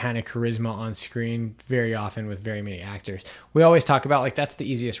get that kind of charisma on screen very often with very many actors. We always talk about, like, that's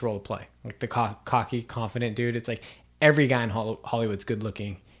the easiest role to play. Like the cocky, confident dude. It's like every guy in Hollywood's good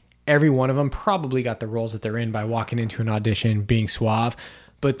looking. Every one of them probably got the roles that they're in by walking into an audition, being suave.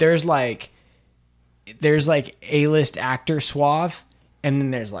 But there's like A-list actor suave, and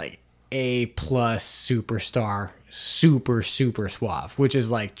then there's like A+ superstar, super suave, which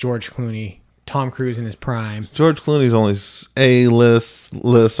is like George Clooney, Tom Cruise in his prime. George Clooney's only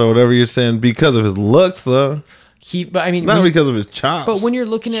A-list or whatever you're saying because of his looks, though. But I mean, not because of his chops. But when you're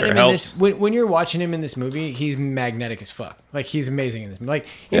looking at him in this, when you're watching him in this movie, he's magnetic as fuck. Like, he's amazing in this movie. Like,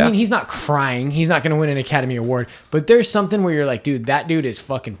 I mean, he's not crying. He's not going to win an Academy Award. But there's something where you're like, dude, that dude is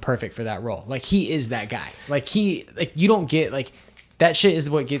fucking perfect for that role. Like, he is that guy. Like, you don't get, like, that shit is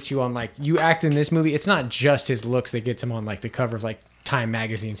what gets you on, like, you act in this movie. It's not just his looks that gets him on, like, the cover of, like, Time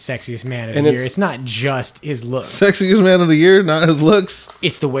Magazine, Sexiest Man of the Year. It's not just his looks. Sexiest Man of the Year, not his looks.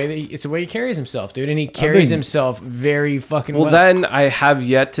 It's the way he carries himself, dude, and he carries himself very fucking well. Well, then I have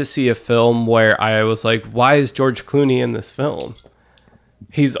yet to see a film where I was like, why is George Clooney in this film?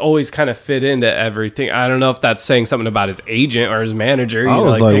 He's always kind of fit into everything. I don't know if that's saying something about his agent or his manager. I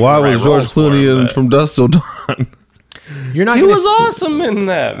was like, why was George Clooney in From Dusk Till Dawn? He was awesome in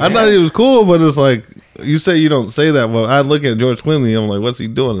that, man. I thought he was cool, but it's like, you say you don't say that, but I look at George Clooney, I'm like, what's he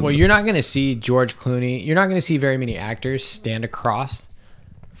doing? Well, you're not going to see George Clooney. You're not going to see very many actors stand across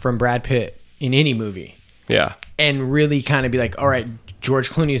from Brad Pitt in any movie. Yeah. And really kind of be like, all right, George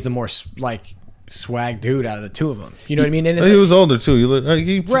Clooney is the more like swag dude out of the two of them. You know what I mean? And he was older too. He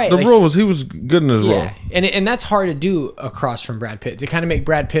was good in his role. And that's hard to do across from Brad Pitt, to kind of make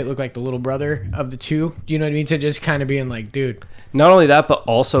Brad Pitt look like the little brother of the two. You know what I mean? To just kind of being like, dude. Not only that, but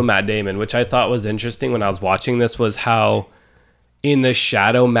also Matt Damon, which I thought was interesting when I was watching this, was how in the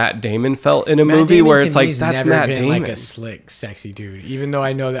shadow Matt Damon felt in a movie where it's like, that's Matt Damon. Like a slick, sexy dude. Even though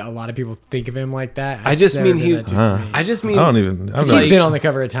I know that a lot of people think of him like that. He's been on the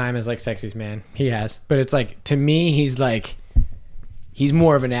cover of Time as like Sexiest Man. He has. But it's like, to me, he's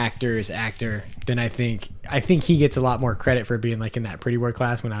more of an actor's actor than I think. I think he gets a lot more credit for being like in that Pretty Boy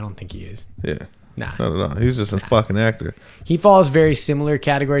class when I don't think he is. Yeah. Nah. Not at all. He's just a fucking actor. He falls very similar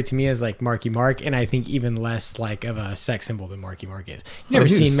category to me as like Marky Mark, and I think even less like of a sex symbol than Marky Mark is. You never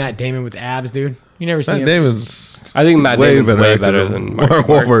seen Matt Damon with abs, dude? You never seen Damon's. I think Matt Damon's way better than Mark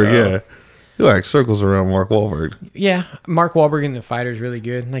Wahlberg. Yeah, he like circles around Mark Wahlberg. Yeah, Mark Wahlberg in The Fighter is really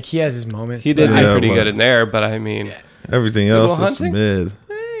good. Like, he has his moments. He did pretty good in there, but I mean, everything else is mid.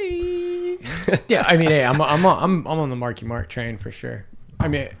 Yeah, I mean, hey, I'm on the Marky Mark train for sure. I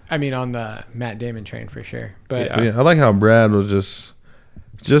mean, on the Matt Damon train for sure. But yeah, I like how Brad was just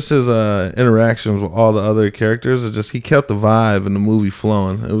his interactions with all the other characters. It just, he kept the vibe and the movie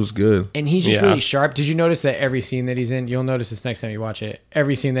flowing. It was good. And he's just really sharp. Did you notice that every scene that he's in? You'll notice this next time you watch it.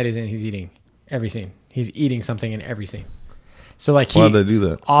 Every scene that he's in, he's eating. Every scene, he's eating something in every scene. So like, why'd they do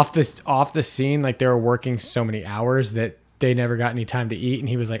that? Off the scene, like, they were working so many hours that they never got any time to eat, and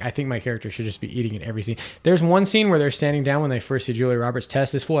he was like, I think my character should just be eating in every scene. There's one scene where they're standing down when they first see Julia Roberts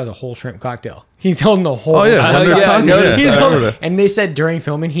test. This fool has a whole shrimp cocktail. He's holding the whole. Oh yeah, and they said during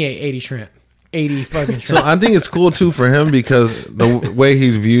filming he ate 80 shrimp. 80 fucking shrimp. So I think it's cool too for him because the way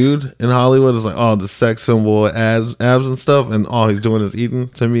he's viewed in Hollywood is like, oh, the sex symbol, abs and stuff, and all he's doing is eating.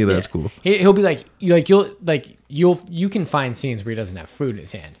 To me, that's cool. He'll be like, you can find scenes where he doesn't have food in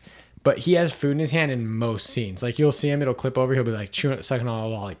his hand. But he has food in his hand in most scenes. Like, you'll see him, it'll clip over, he'll be like sucking on a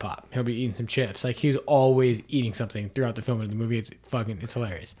lollipop. He'll be eating some chips. Like, he's always eating something throughout the film of the movie. It's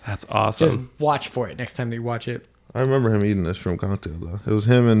hilarious. That's awesome. Just watch for it next time that you watch it. I remember him eating this shrimp cocktail though. It was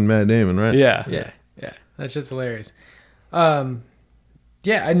him and Matt Damon, right? Yeah. Yeah. That shit's hilarious.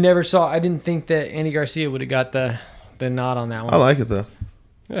 Yeah, I didn't think that Andy Garcia would have got the nod on that one. I like it though.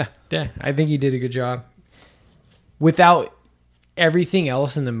 Yeah, I think he did a good job. Without everything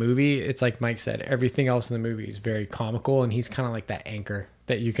else in the movie, it's like Mike said, everything else in the movie is very comical, and he's kind of like that anchor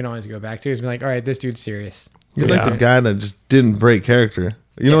that you can always go back to. He's like, all right, this dude's serious. He's like the guy that just didn't break character.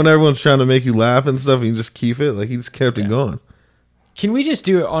 You know when everyone's trying to make you laugh and stuff, and you just keep it? Like, he just kept it going. Can we just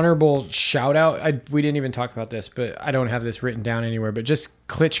do an honorable shout out? We didn't even talk about this, but I don't have this written down anywhere. But just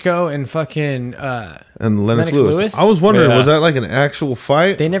Klitschko and fucking and Lennox Lewis. I was wondering, was that like an actual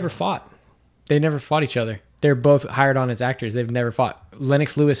fight? They never fought. They never fought each other. They're both hired on as actors. They've never fought.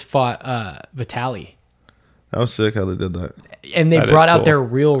 Lennox Lewis fought Vitaly. That was sick how they did that. And they brought out their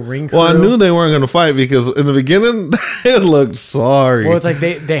real ring crew. Well, I knew they weren't going to fight because in the beginning, it looked sorry. Well, it's like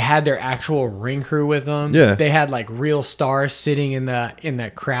they had their actual ring crew with them. Yeah. They had like real stars sitting in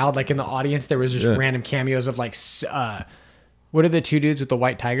the crowd, like in the audience. There was just random cameos of like, what are the two dudes with the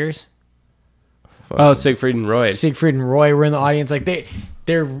white tigers? Oh, Siegfried and Roy. Siegfried and Roy were in the audience. Like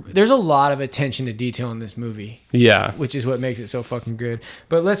there's a lot of attention to detail in this movie. Yeah. Which is what makes it so fucking good.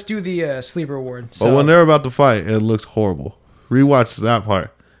 But let's do the sleeper award. So, but when they're about to fight, it looked horrible. Rewatch that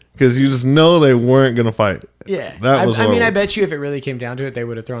part. Because you just know they weren't going to fight. Yeah. That was horrible. I bet you if it really came down to it, they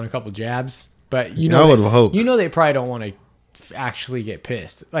would have thrown a couple jabs. But I would have hoped. You know they probably don't want to actually get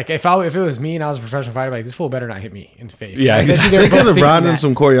pissed. Like if it was me and I was a professional fighter, like this fool better not hit me in the face. Yeah. They could have brought in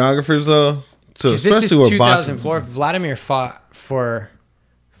some choreographers though. This is 2004. Vladimir fought for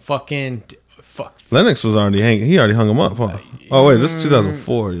fuck. Lennox was already hanging. He already hung him up. Huh? Oh wait, this is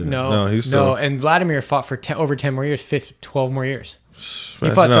 2004. No, he's still. And Vladimir fought for over 10 more years, 12 more years. He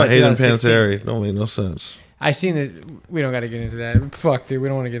fought Hayden Panettiere. Don't make no sense. I seen it. We don't got to get into that. Fuck, dude. We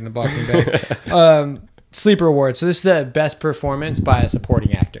don't want to get in the boxing bag. Sleeper award. So this is the best performance by a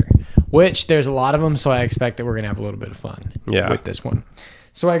supporting actor, which there's a lot of them. So I expect that we're gonna have a little bit of fun with this one.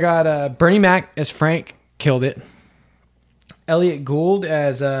 So I got Bernie Mac as Frank, killed it. Elliot Gould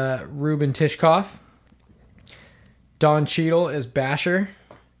as Ruben Tishkoff. Don Cheadle as Basher.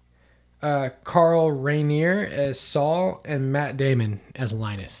 Carl Rainier as Saul, and Matt Damon as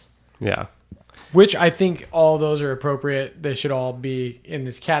Linus. Yeah. Which I think all those are appropriate. They should all be in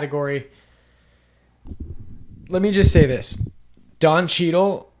this category. Let me just say this. Don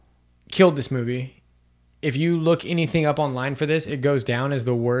Cheadle killed this movie. If you look anything up online for this, it goes down as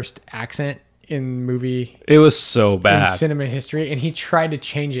the worst accent in movie. It was so bad. In cinema history. And he tried to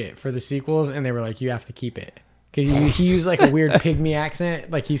change it for the sequels, and they were like, you have to keep it. Because he used like a weird pygmy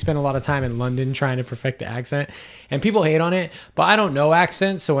accent. Like he spent a lot of time in London trying to perfect the accent. And people hate on it, but I don't know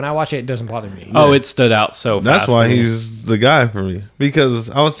accents, so when I watch it, it doesn't bother me. Oh, it stood out so fast. That's why he's the guy for me.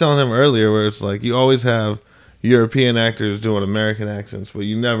 Because I was telling him earlier where it's like you always have European actors doing American accents, but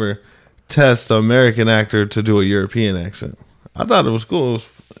you never test an American actor to do a European accent. I thought it was cool.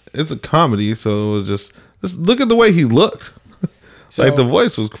 It's a comedy, so it was just look at the way he looked. So, like the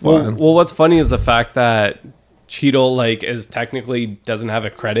voice was fine. Well, what's funny is the fact that Cheadle is technically doesn't have a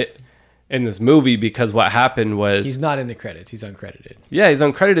credit in this movie because what happened was he's not in the credits. He's uncredited. Yeah, he's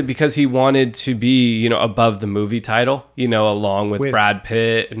uncredited because he wanted to be, above the movie title, along with Brad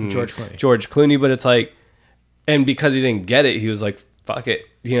Pitt and George Clooney. But it's like, and because he didn't get it, he was like, fuck it.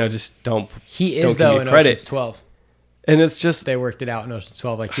 Just don't. He is though in Ocean's 12. And it's just they worked it out in Ocean's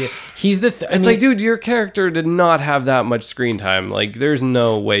 12. Like he's the. It's like, dude, your character did not have that much screen time. Like, there's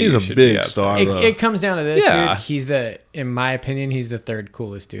no way he's you a should big be star. It comes down to this, dude. He's in my opinion, he's the third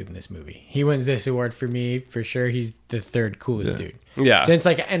coolest dude in this movie. He wins this award for me for sure. He's the third coolest dude. Yeah. So it's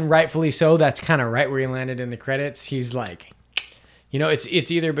like, and rightfully so. That's kind of right where he landed in the credits. He's like.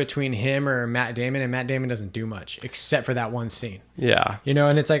 It's either between him or Matt Damon, and Matt Damon doesn't do much except for that one scene. Yeah.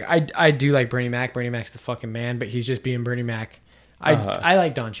 And it's like I do like Bernie Mac. Bernie Mac's the fucking man, but he's just being Bernie Mac. I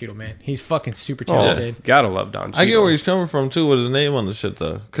like Don Cheadle, man. He's fucking super talented. Oh, gotta love Don Cheadle. I get where he's coming from too with his name on the shit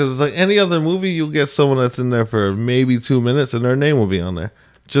though, because it's like any other movie, you'll get someone that's in there for maybe 2 minutes and their name will be on there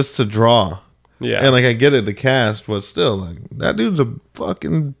just to draw. Yeah. And I get it, the cast, but still, that dude's a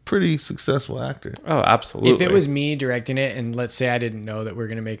fucking pretty successful actor. Oh, absolutely. If it was me directing it, and let's say I didn't know that we're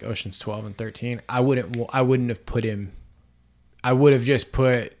gonna make Ocean's 12 and 13, I wouldn't have put him. I would have just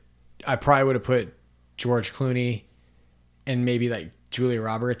put. I probably would have put George Clooney, and maybe Julia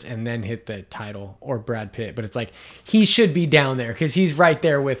Roberts, and then hit the title, or Brad Pitt. But it's like he should be down there because he's right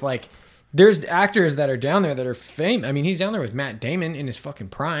there with There's actors that are down there that are famous. I mean, he's down there with Matt Damon in his fucking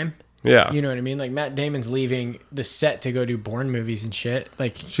prime. Yeah. You know what I mean? Matt Damon's leaving the set to go do Bourne movies and shit.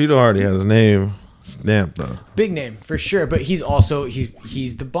 Cheadle already has a name stamped though. Big name for sure, but he's also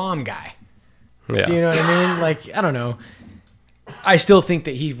he's the bomb guy. Yeah. Do you know what I mean? I don't know. I still think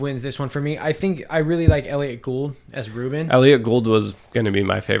that he wins this one for me. I think I really like Elliot Gould as Ruben. Elliot Gould was going to be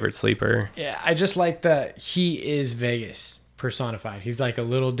my favorite sleeper. Yeah, I just like that he is Vegas personified. He's like a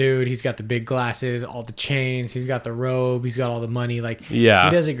little dude. He's got the big glasses, all the chains. He's got the robe. He's got all the money. Like, yeah,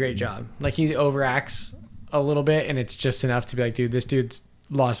 he does a great job. Like, he overacts a little bit, and it's just enough to be like, dude, this dude's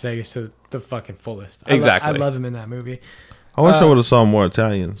Las Vegas to the fucking fullest. Exactly. I love him in that movie. I wish I would have saw more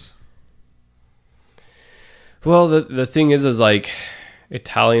Italians. Well, the thing is like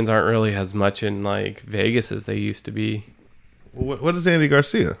Italians aren't really as much in like Vegas as they used to be. What is Andy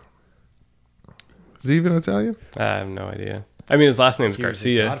Garcia? Is he even Italian? I have no idea. I mean, his last name's He was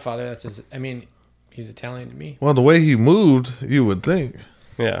Garcia. the Godfather. That's his. I mean, he's Italian to me. Well, the way he moved, you would think.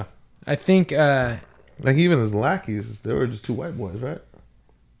 Yeah. I think. Like, even his lackeys, they were just two white boys, right?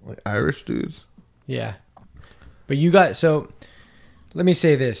 Like Irish dudes. Yeah. But you got, so let me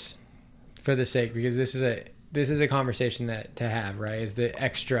say this for the sake, because this is a conversation that to have, right? Is the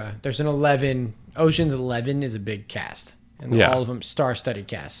extra. There's an 11, Ocean's 11 is a big cast, and Yeah. all of them star-studded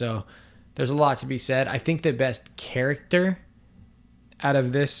cast. So there's a lot to be said. I think the best character out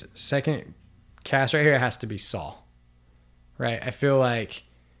of this second cast right here has to be Saul, right? I feel like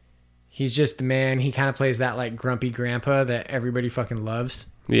he's just the man. He kind of plays that like grumpy grandpa that everybody fucking loves.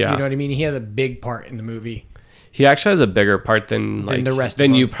 Yeah. You know what I mean? He has a big part in the movie. He actually has a bigger part than the rest of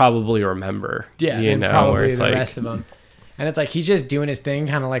than them. you probably remember. Yeah, you and know, probably where it's the like, rest of them. And it's like he's just doing his thing,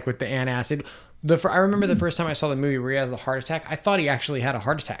 kind of like with the antacid. I remember the first time I saw the movie where he has the heart attack. I thought he actually had a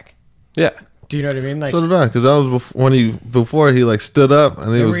heart attack. yeah, Do you know what I mean? Like, So did I, because that was before he like stood up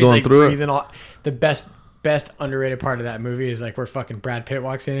and he was remember going he's, like, through it. breathing all, the best underrated part of that movie is like where fucking Brad Pitt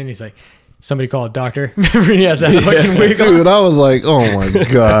walks in and he's like, somebody call a doctor. Remember he has that fucking wig on? Dude, I was like, oh my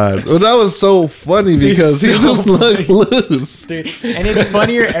god. Well, that was so funny because he so just looked loose. Dude, and it's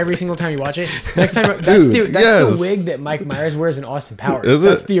funnier every single time you watch it. Next time, that's Dude, the yes. wig that Mike Myers wears in Austin Powers. Is it?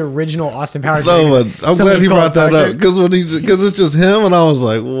 That's the original Austin Powers No, wig. but He's like, I'm glad "Somebody he call a brought that doctor." up because it's just him, and I was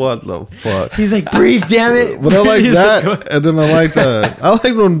like, what the fuck? He's like, breathe, damn it. But I like He's that, like, and then I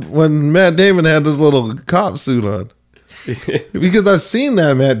like when Matt Damon had this little cop suit on. Because I've seen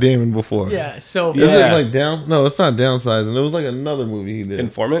that Matt Damon before. yeah, so Is Yeah. it like down? No, it's not downsizing. It was like another movie he did.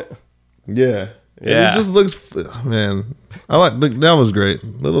 Informant. Yeah. Yeah. It just looks, man. That was great.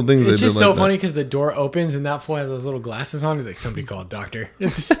 Little things they it's did just like so that. funny because the door opens and that fool has those little glasses on. He's like, somebody call a doctor.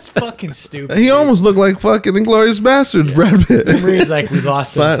 It's just fucking stupid. He almost looked like fucking Inglourious Bastards, Brad Pitt. Remember, he's like, we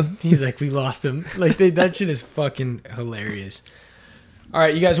lost him. Silent. He's like, we lost him. Like, that shit is fucking hilarious. All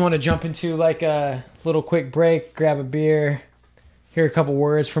right, you guys want to jump into like a little quick break, grab a beer, hear a couple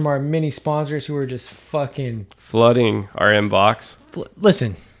words from our mini sponsors who are just fucking... Flooding our inbox.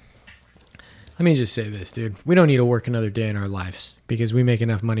 Listen, let me just say this, dude. We don't need to work another day in our lives because we make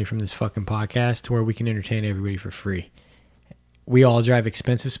enough money from this fucking podcast to where we can entertain everybody for free. We all drive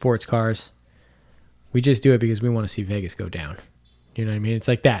expensive sports cars. We just do it because we want to see Vegas go down. You know what I mean? It's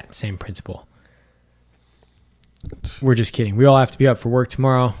like that same principle. We're just kidding. We all have to be up for work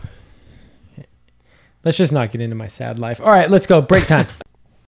tomorrow. Let's just not get into my sad life. All right, let's go. Break time.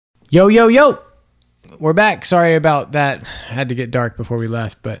 Yo, yo, yo. We're back. Sorry about that. Had to get dark before we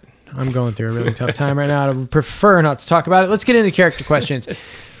left, but I'm going through a really tough time right now. I would prefer not to talk about it. Let's get into character questions.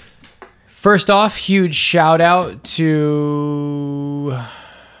 First off, huge shout out to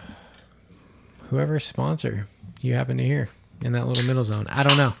whoever's sponsor you happen to hear in that little middle zone. I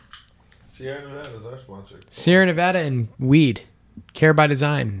don't know. Sierra Nevada is our sponsor. Sierra Nevada and weed. Care by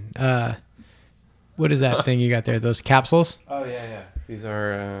Design. What is that thing you got there? Those capsules? Oh yeah. These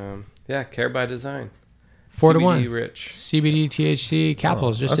are Care by Design. 4 to CBD 1. rich. CBD, THC,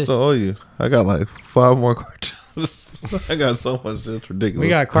 capsules. I Just still owe you. I got like 5 more cartridges. I got so much shit. It's ridiculous. we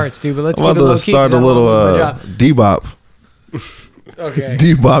got carts, dude, but let's I'm keep it about low to key. start 'cause a I little don't wanna lose Debop. my job. Okay.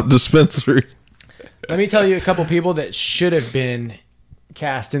 Debop dispensary. Let me tell you a couple people that should have been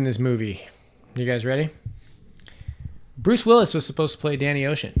cast in this movie. You guys ready? Bruce Willis was supposed to play Danny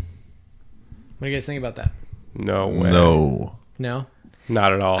Ocean. What do you guys think about that? No way. No. No?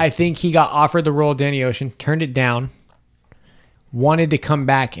 Not at all. I think he got offered the role of Danny Ocean, turned it down, wanted to come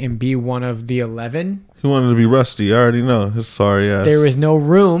back and be one of the 11. He wanted to be Rusty. I already know. His sorry ass. There was no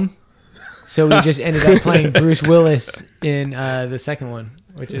room, so he just ended up playing Bruce Willis in the second one,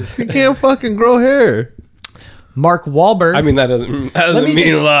 which is He can't fucking grow hair. Mark Wahlberg. I mean, that doesn't mean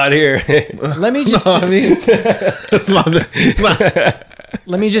just- a lot here. let me just I mean, that's my.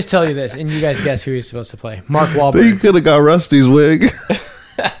 let me just tell you this, and you guys guess who he's supposed to play. Mark He Wahlberg. could have got Rusty's wig.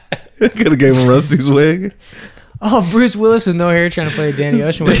 Could have gave him Rusty's wig. Oh, Bruce Willis with no hair trying to play Danny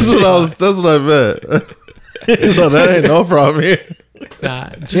Ocean. That's what I meant. So that ain't no problem here.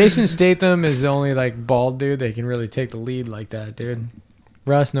 Jason Statham is the only like bald dude that can really take the lead like that, dude.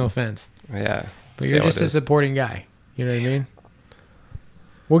 Russ, no offense. Yeah. But you're just a supporting guy. You know what I mean?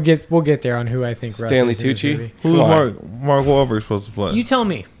 We'll get there on who I think Stanley Russ is in this Tucci? movie. Who's Mark Wahlberg supposed to play? You tell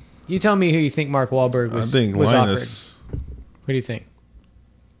me. You tell me who you think Mark Wahlberg was offered. What do you think?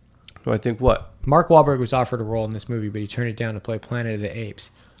 Do I think what? Mark Wahlberg was offered a role in this movie, but he turned it down to play Planet of the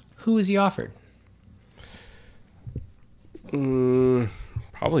Apes. Who was he offered?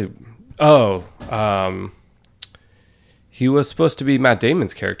 Probably. He was supposed to be Matt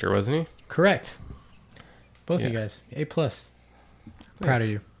Damon's character, wasn't he? Correct. Both of you guys. A+. Proud of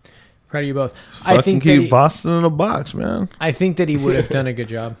you. Proud of you both. Fucking I think keep Boston in a box, man. I think that he would have done a good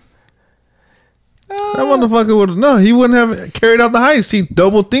job. That motherfucker would have. No, he wouldn't have carried out the heist. He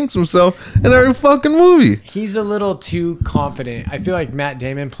double thinks himself in every fucking movie. He's a little too confident. I feel like Matt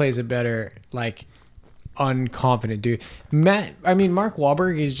Damon plays a better, like, unconfident dude. Mark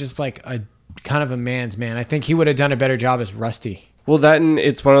Wahlberg is just like a kind of a man's man. I think he would have done a better job as Rusty. Well,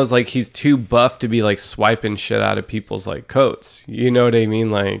 it's one of those, like, he's too buff to be, like, swiping shit out of people's, like, coats. You know what I mean?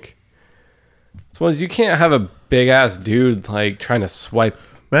 Like, it's one of those, you can't have a big-ass dude, like, trying to swipe.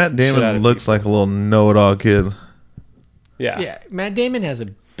 Matt Damon looks like a little know-it-all kid. Yeah. Yeah, Matt Damon has a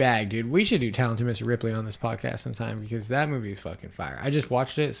bag, dude. We should do Talented Mr. Ripley on this podcast sometime because that movie is fucking fire. I just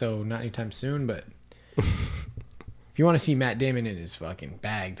watched it, so not anytime soon, but if you want to see Matt Damon in his fucking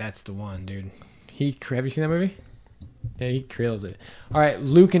bag, that's the one, dude. Have you seen that movie? Yeah, he kills it. All right,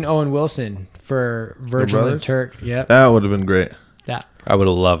 Luke and Owen Wilson for Virgil and Turk. Yep. That would have been great. Yeah. I would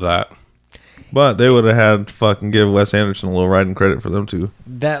have loved that. But they would have had fucking give Wes Anderson a little writing credit for them too.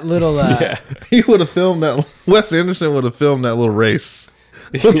 That little He would have filmed that. Wes Anderson would have filmed that little race.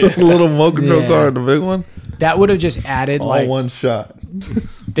 The little remote control car and the big one. That would have just added all one shot.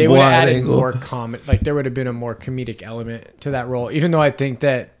 They would have added more there would have been a more comedic element to that role. Even though I think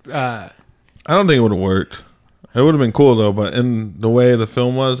that I don't think it would have worked. It would have been cool though, but in the way the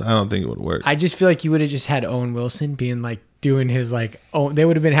film was, I don't think it would work. I just feel like you would have just had Owen Wilson being like doing his like, they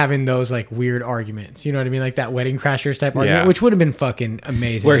would have been having those like weird arguments. You know what I mean? Like that Wedding Crashers type argument, which would have been fucking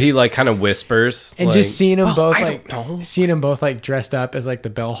amazing. Where he like kind of whispers. And like, just seeing them both like dressed up as like the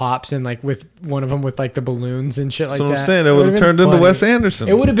bellhops and like with one of them with like the balloons and shit like that. That's what I'm saying. It would have turned into Wes Anderson.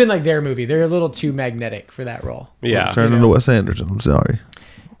 It would have been like their movie. They're a little too magnetic for that role. Yeah. Turned into Wes Anderson. I'm sorry.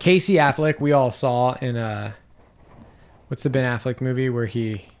 Casey Affleck, we all saw in what's the Ben Affleck movie where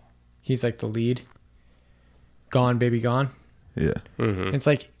he's like the lead? Gone Baby Gone. Yeah. Mm-hmm. It's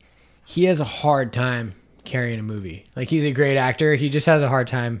like he has a hard time carrying a movie. Like he's a great actor. He just has a hard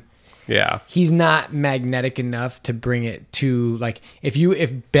time. Yeah. He's not magnetic enough to bring it to like if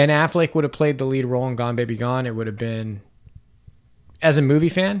Ben Affleck would have played the lead role in Gone Baby Gone, it would have been, as a movie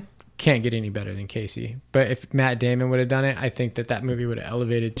fan, can't get any better than Casey. But if Matt Damon would have done it, I think that movie would have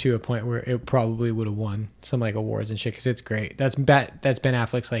elevated to a point where it probably would have won some like awards and shit because it's great. That's Ben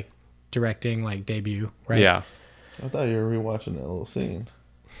Affleck's like directing like debut, right? Yeah. I thought you were rewatching that little scene.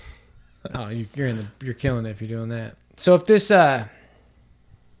 Oh, you're killing it if you're doing that. So if this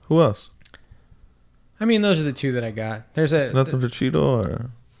who else? I mean, those are the two that I got. There's nothing for Cheadle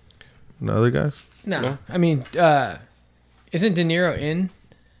or the other guys. No. I mean, isn't De Niro in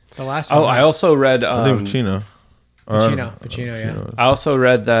the last one? Oh, I also read. I think Pacino. Pacino, yeah. I also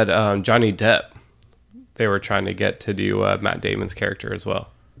read that Johnny Depp, they were trying to get to do Matt Damon's character as well.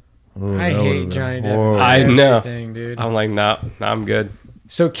 Ooh, I hate Johnny Depp. I know, dude. I'm like, nah, I'm good.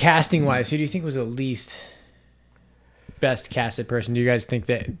 So casting wise, who do you think was the least best casted person? Do you guys think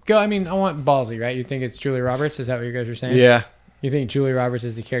that? I mean, I want ballsy, right? You think it's Julia Roberts? Is that what you guys were saying? Yeah. You think Julia Roberts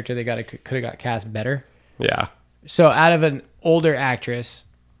is the character that could have got cast better? Yeah. So out of an older actress,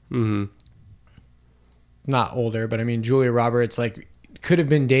 mm-hmm. Not older, but I mean Julia Roberts, like could have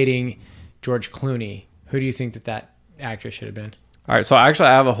been dating George Clooney. Who do you think that actress should have been? All right, so actually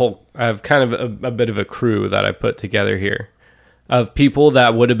I have kind of a bit of a crew that I put together here of people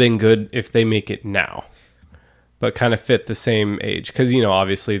that would have been good if they make it now, but kind of fit the same age because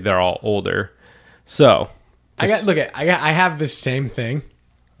obviously they're all older. So I have the same thing.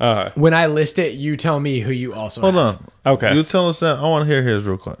 When I list it, you tell me who you also Hold have. on. Okay. You tell us that. I want to hear his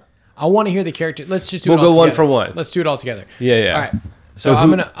real quick. I want to hear the character. Let's just do it all together. We'll go together. one for one. Let's do it all together. Yeah. All right. So I'm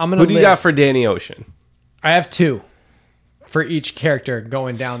gonna Who do you got for Danny Ocean? I have two for each character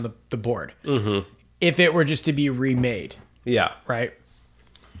going down the board. Mm-hmm. If it were just to be remade. Yeah. Right.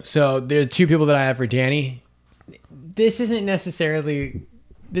 So there are two people that I have for Danny. This is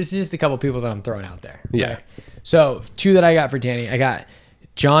just a couple people that I'm throwing out there. Yeah. Right? So two that I got for Danny, I got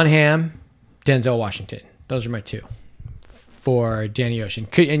John Hamm, Denzel Washington. Those are my two for Danny Ocean.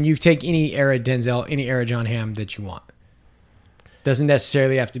 And you take any era Denzel, any era John Hamm that you want. Doesn't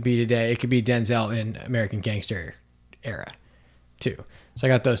necessarily have to be today. It could be Denzel in American Gangster era, too. So I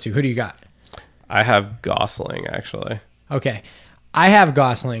got those two. Who do you got? I have Gosling, actually. Okay. I have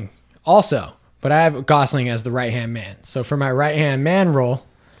Gosling also, but I have Gosling as the right-hand man. So for my right-hand man role...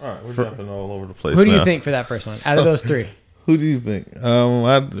 All right, we're jumping all over the place. Who do you think for that first one? Out of those three. Who do you think?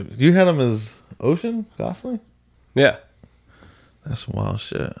 You had him as Ocean Gosling? Yeah. That's some wild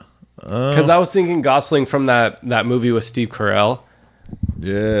shit. Because I was thinking Gosling from that movie with Steve Carell.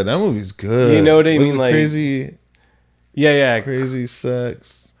 Yeah, that movie's good. You know what I mean? Like crazy. Yeah. Crazy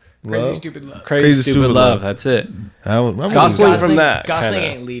sex. Crazy Love? Stupid Love. Crazy Stupid Love. That's it. Gosling from that. Gosling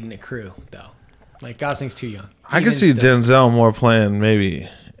kinda. ain't leading the crew, though. Like, Gosling's too young. I Even could see still. Denzel more playing maybe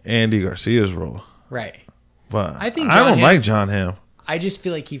Andy Garcia's role. Right. But I think I John don't Hamm- like John Hamm. I just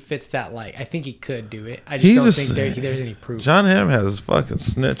feel like he fits that light. I think he could do it. I just don't think there's any proof. John Hamm has fucking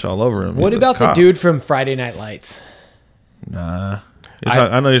snitch all over him. What He's a about the cop. dude from Friday Night Lights? Nah.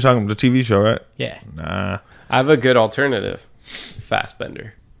 I know you're talking about the TV show, right? Yeah. Nah. I have a good alternative.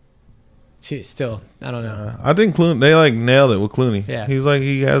 Fassbender. Still, I don't know. I think they like nailed it with Clooney. Yeah.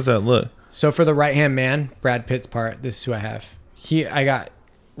 He has that look. So for the right-hand man, Brad Pitt's part, this is who I have. I got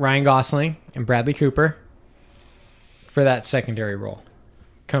Ryan Gosling and Bradley Cooper for that secondary role.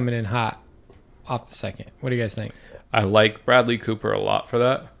 Coming in hot off the second. What do you guys think? I like Bradley Cooper a lot for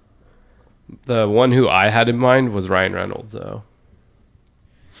that. The one who I had in mind was Ryan Reynolds, though.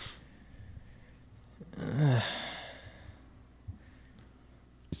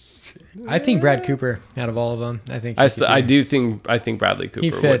 I think Brad Cooper out of all of them. I think I think Bradley Cooper.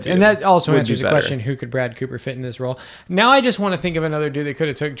 he fits, and that also answers the better. question: who could Brad Cooper fit in this role? Now I just want to think of another dude that could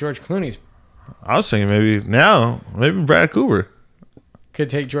have took George Clooney's. I was thinking maybe Brad Cooper. Could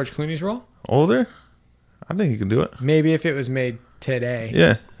take George Clooney's role. Older? I think he can do it. Maybe if it was made today.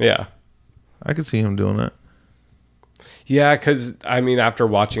 Yeah. I could see him doing that. Yeah, because I mean, after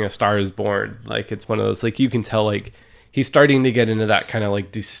watching A Star Is Born, like it's one of those, like you can tell, like he's starting to get into that kind of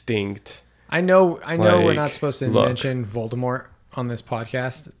like distinct. I know we're like, not supposed to look. mention Voldemort on this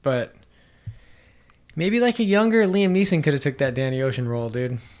podcast, but maybe like a younger Liam Neeson could have took that Danny Ocean role,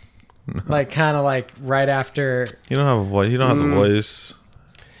 dude. Like kind of like right after. You don't have a voice. You don't have the voice.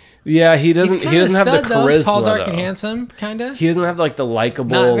 Yeah, he doesn't. He's He doesn't have the though. charisma. Tall, dark, though. and handsome, kind of. He doesn't have like the likable.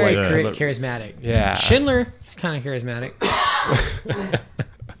 Not very like, charismatic. Yeah. Schindler, kind of charismatic.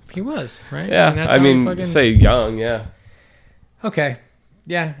 He was, right? Yeah, that's I how he mean, fucking- say young. Yeah. Okay.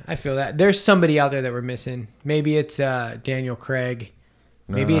 Yeah, I feel that. There's somebody out there that we're missing. Maybe it's Daniel Craig.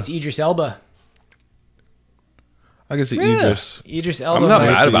 Maybe it's Idris Elba. I can see Idris. Idris Elba. I'm not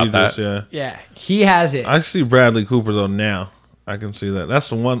might- mad about Idris, that. Yeah. Yeah, he has it. I see Bradley Cooper though now. I can see that. That's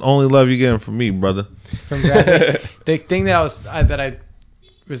the only love you're getting from me, brother. From Bradley. The thing that I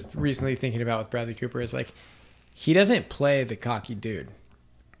was recently thinking about with Bradley Cooper is like he doesn't play the cocky dude.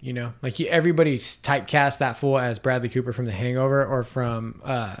 You know, like everybody typecast that fool as Bradley Cooper from The Hangover or from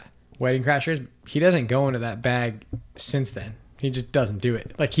Wedding Crashers. He doesn't go into that bag since then. He just doesn't do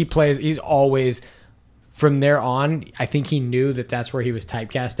it. Like he's always from there on. I think he knew that that's where he was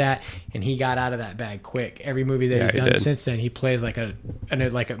typecast at, and he got out of that bag quick. Every movie that he's he done did. since then, he plays like a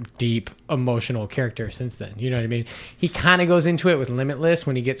deep emotional character. Since then, you know what I mean. He kind of goes into it with Limitless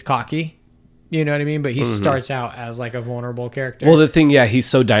when he gets cocky. You know what I mean? But he starts out as like a vulnerable character. Well, the thing, he's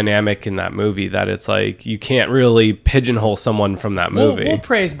so dynamic in that movie that it's like you can't really pigeonhole someone from that movie. We'll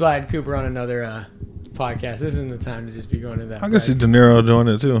praise Brad Cooper on another podcast. This isn't the time to just be going to that. I can see De Niro doing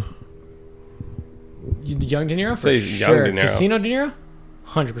it too. Young De Niro? For Say young sure. De Niro. Casino De Niro?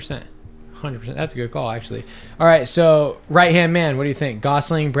 100%. 100%. That's a good call, actually. All right, so right-hand man, what do you think?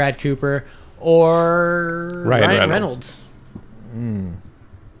 Gosling, Brad Cooper, or Ryan Reynolds?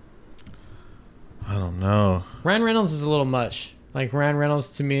 I don't know. Ryan Reynolds is a little much. Like, Ryan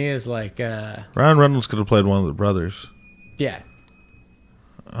Reynolds to me is like, Ryan Reynolds could have played one of the brothers. yeah.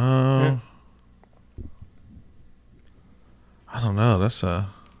 I don't know. That's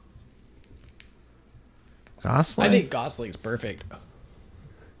Gosling. I think Gosling's perfect.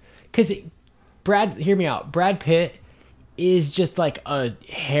 Because hear me out. Brad Pitt is just like a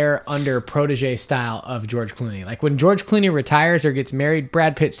hair under protege style of George Clooney. Like when George Clooney retires or gets married,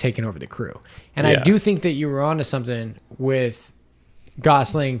 Brad Pitt's taking over the crew. And I do think that you were onto something with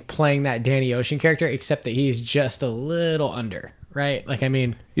Gosling playing that Danny Ocean character, except that he's just a little under, right? Like, I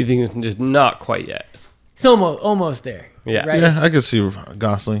mean, You think it's just not quite yet? it's almost there. Yeah. Right? Yeah, I could see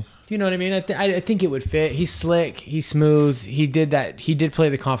Gosling. You know what I mean? I think it would fit. He's slick. He's smooth. He did that. He did play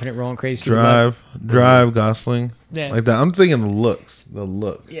the confident role in Crazy Stupid Love. Drive, Gosling. Yeah. Like that. I'm thinking the looks. The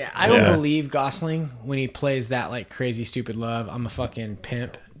look. Yeah, I don't believe Gosling when he plays that like Crazy Stupid Love. I'm a fucking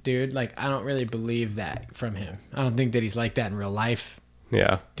pimp dude. Like, I don't really believe that from him. I don't think that he's like that in real life.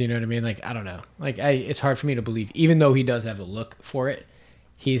 Yeah. Do you know what I mean? Like, I don't know. Like, it's hard for me to believe, even though he does have the look for it.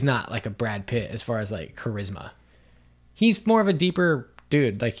 He's not like a Brad Pitt as far as like charisma. He's more of a deeper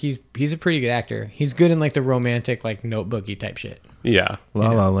dude. Like, he's a pretty good actor. He's good in like the romantic, like Notebooky type shit. Yeah.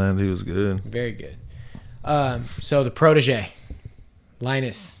 La La Land, he was good. Very good. So the protege,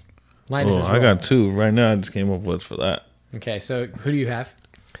 Linus. I got 2 right now. I just came up with for that. Okay, so who do you have?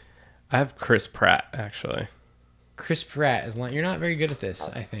 I have Chris Pratt, actually. Chris Pratt is You're not very good at this,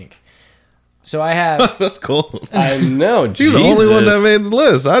 I think. So I have. That's cool. I know. He's the only one that made the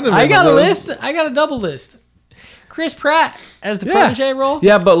list. I got a list. I got a double list. Chris Pratt as the protege role.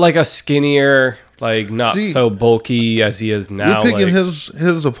 Yeah, but like a skinnier, like not so bulky as he is now. You're picking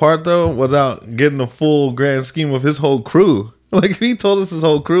his apart though, without getting the full grand scheme of his whole crew. Like, if he told us his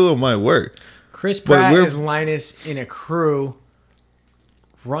whole crew, it might work. Chris Pratt is Linus in a crew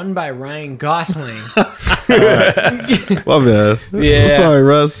run by Ryan Gosling. My bad. Yeah. I'm sorry,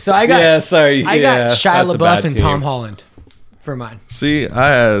 Russ. So I got I got Shia That's a LaBeouf bad and team. Tom Holland for mine. See,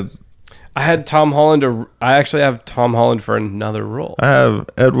 I had Tom Holland. I actually have Tom Holland for another role. I have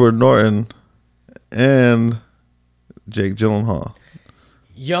Edward Norton and Jake Gyllenhaal.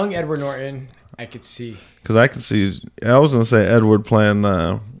 Young Edward Norton, I could see. Because I could see, I was going to say Edward playing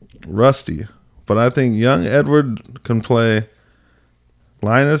Rusty, but I think young Edward can play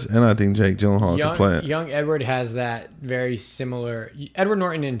Linus, and I think Jake Gyllenhaal can play it. Young Edward has that very similar. Edward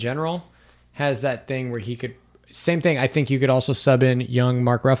Norton in general has that thing where he could. Same thing. I think you could also sub in young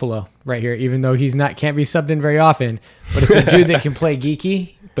Mark Ruffalo right here, even though can't be subbed in very often. But it's a dude that can play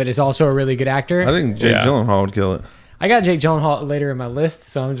geeky, but is also a really good actor. I think Jake Gyllenhaal would kill it. I got Jake Gyllenhaal later in my list,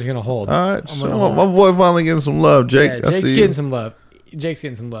 so I'm just gonna hold. All right, my boy finally getting some love, Jake. Yeah, Jake's getting some love. Jake's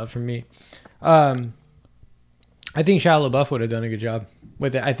getting some love from me. I think Shia LaBeouf would have done a good job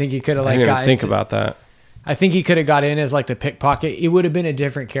with it. I think he could have I didn't even think about that. I think he could have got in as like the pickpocket. It would have been a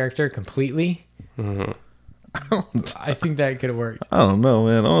different character completely. Mm-hmm. I think that could have worked. I don't know,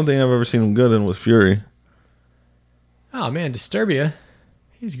 man. The only thing I've ever seen him good in was Fury. Oh man, Disturbia.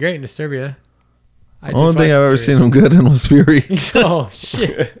 He's great in Disturbia. The only thing I've ever seen him good in was Fury. Oh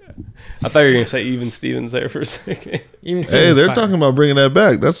shit! I thought you were gonna say Even Stevens there for a second. Hey, they're talking about bringing that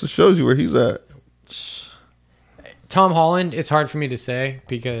back. That shows you where he's at. Tom Holland. It's hard for me to say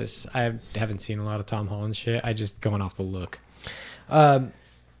because I haven't seen a lot of Tom Holland shit. I just going off the look. The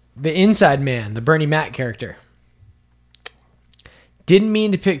Inside Man, the Bernie Mac character. Didn't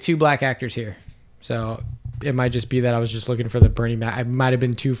mean to pick 2 black actors here, so it might just be that I was just looking for the Bernie Mac. I might have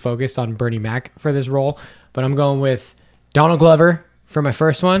been too focused on Bernie Mac for this role, but I'm going with Donald Glover for my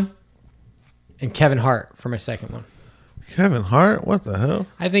first one and Kevin Hart for my second one. Kevin Hart? What the hell?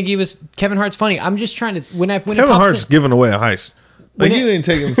 I think Kevin Hart's funny. I'm just trying to when Kevin Hart's giving away a heist. Like, you ain't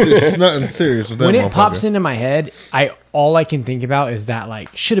taking nothing serious with that. When it pops into my head, all I can think about is that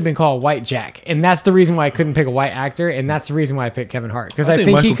like should have been called White Jack, and that's the reason why I couldn't pick a white actor, and that's the reason why I picked Kevin Hart because I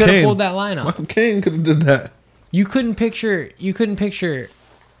think he could have pulled that line off. Michael Caine could have did that. You couldn't picture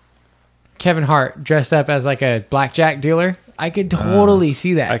Kevin Hart dressed up as like a blackjack dealer. I could totally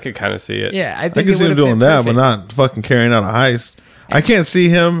see that. I could kind of see it. Yeah, I could see him doing that, but not fucking carrying out a heist. I can't see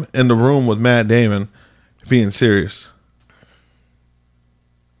him in the room with Matt Damon being serious.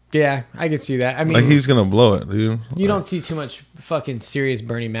 Yeah, I could see that. I mean, like he's gonna blow it, dude. You don't see too much fucking serious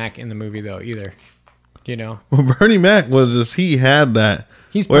Bernie Mac in the movie though, either. You know, well, Bernie Mac was just he had that.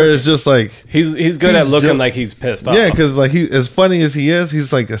 He's where it's just like he's good at looking like he's pissed off. Yeah, because like he as funny as he is,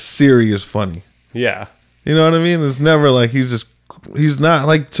 he's like a serious funny. Yeah, you know what I mean. It's never like he's not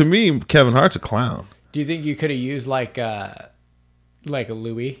like to me. Kevin Hart's a clown. Do you think you could have used like a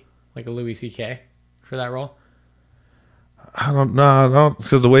Louis C.K. for that role? I don't know,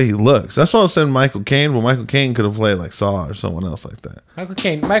 because the way he looks. That's why I was saying Michael Caine, but Michael Caine could have played like Saw or someone else like that. Michael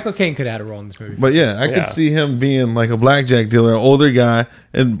Caine could have had a role in this movie. But yeah, I could see him being like a blackjack dealer, an older guy,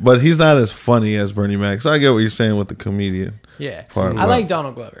 but he's not as funny as Bernie Mac. So I get what you're saying with the comedian. Yeah, part I like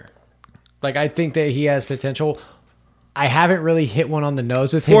Donald Glover. Like I think that he has potential. I haven't really hit one on the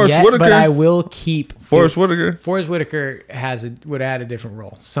nose with him yet, but I will keep Forrest Whitaker. Forrest Whitaker would add a different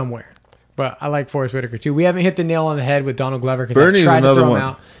role somewhere. But I like Forrest Whitaker too. We haven't hit the nail on the head with Donald Glover because I tried to throw him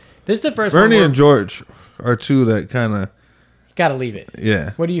out. This is the first one. Bernie and George are 2 that kind of got to leave it.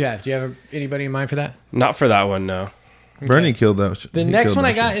 Yeah. What do you have? Do you have anybody in mind for that? Not for that one, no. Okay. Bernie killed that shit. The next one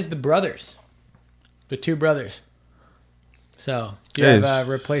I got is the brothers, the 2 brothers. So do you have a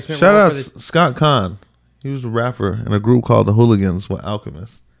replacement? Shout out Scott Conn. He was a rapper in a group called the Hooligans with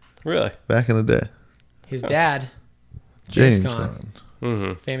Alchemist. Really? Back in the day. His dad, James Conn.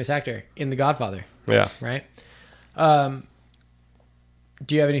 Mm-hmm. Famous actor in The Godfather. Yeah. Right?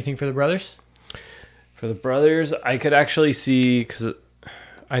 Do you have anything for the brothers? For the brothers, I could actually see, because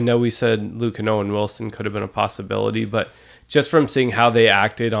I know we said Luke and Owen Wilson could have been a possibility, but just from seeing how they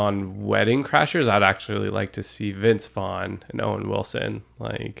acted on Wedding Crashers, I'd actually like to see Vince Vaughn and Owen Wilson.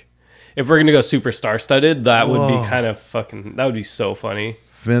 Like, if we're gonna go super star-studded, that would be kind of fucking. That would be so funny.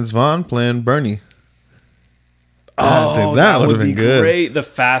 Vince Vaughn playing Bernie. Oh, I think that would have been good. Great. The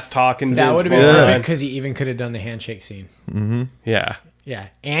fast talking. That would have been Yeah. perfect because he even could have done the handshake scene. Yeah. Yeah,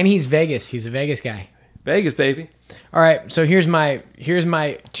 and he's Vegas. He's a Vegas guy. Vegas, baby. All right, so here's my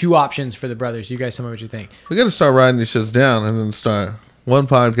 2 options for the brothers. You guys tell me what you think. We got to start writing these shits down and then start one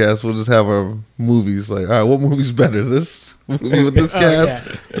podcast. We'll just have our movies. Like, all right, what movie's better? This movie with this cast?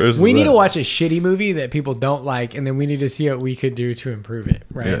 Versus We need that? to watch a shitty movie that people don't like, and then we need to see what we could do to improve it.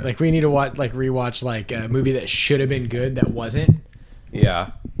 Right? Yeah. Like we need to rewatch like a movie that should have been good that wasn't. Yeah.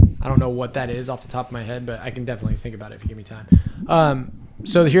 I don't know what that is off the top of my head, but I can definitely think about it if you give me time.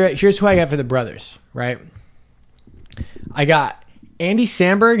 So here's who I got for the brothers. Right? I got Andy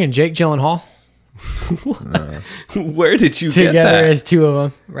Samberg and Jake Gyllenhaal Where did you get together that? as 2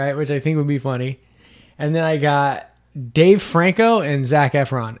 of them, right? Which I think would be funny. And then I got Dave Franco and Zac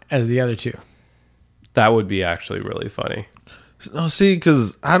Efron as the other 2. That would be actually really funny. No, see,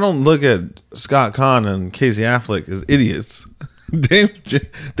 because I don't look at Scott Conn and Casey Affleck as idiots.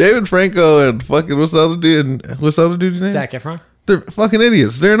 David Franco and fucking what's the other dude's name? Zac Efron. They're fucking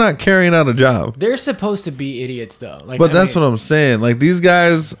idiots. They're not carrying out a job. They're supposed to be idiots, though. Like, But that's what I'm saying. Like, these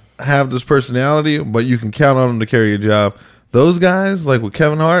guys have this personality, but you can count on them to carry a job. Those guys, like with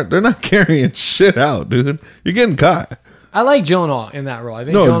Kevin Hart, they're not carrying shit out, dude. You're getting caught. I like Gyllenhaal in that role. I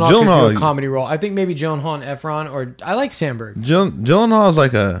think Gyllenhaal could do a comedy role. I think maybe Gyllenhaal and Efron, or I like Samberg. Gyllenhaal is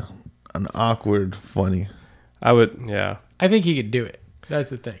like an awkward funny. I would, yeah. I think he could do it.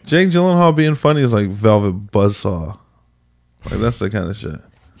 That's the thing. Jake Gyllenhaal being funny is like Velvet Buzzsaw. Like, that's the kind of shit.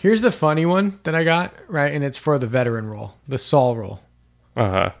 Here's the funny one that I got, right? And it's for the veteran role, the Saul role,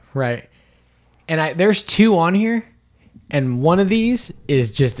 right? And there's 2 on here, and one of these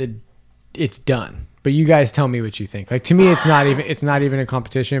is just it's done. But you guys tell me what you think. Like, to me, it's not even a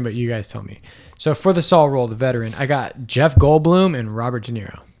competition. But you guys tell me. So for the Saul role, the veteran, I got Jeff Goldblum and Robert De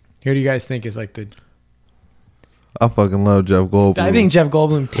Niro. Who do you guys think is like the? I fucking love Jeff Goldblum. I think Jeff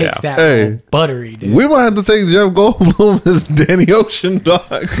Goldblum takes that role buttery, dude. We might have to take Jeff Goldblum as Danny Ocean, dog.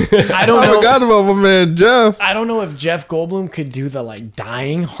 I forgot about my man Jeff. I don't know if Jeff Goldblum could do the like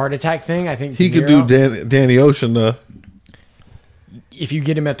dying heart attack thing. I think He could do Danny Ocean, though. If you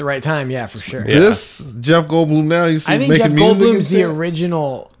get him at the right time, yeah, for sure. Yeah. This Jeff Goldblum now, you see, I think making Jeff music Goldblum's and the shit?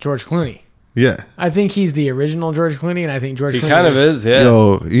 original George Clooney. Yeah. I think he's the original George Clooney, and I think George He Clooney kind of is, yeah.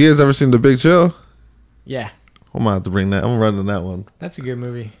 Yo, you guys ever seen The Big Chill? Yeah, I'm gonna have to bring that. I'm running that one. that's a good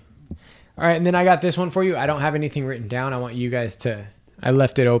movie. All right, and then I got this one for you. I don't have anything written down. I want you guys to. I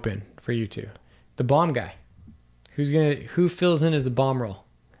left it open for you two. The bomb guy. Who fills in as the bomb role?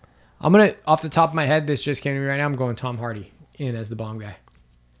 I'm gonna off the top of my head. This just came to me right now. I'm going Tom Hardy in as the bomb guy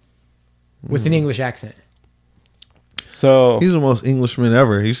with an English accent. So He's the most Englishman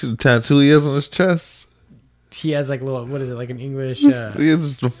ever. You see the tattoo he has on his chest? He has like a little. What is it? Like an English. He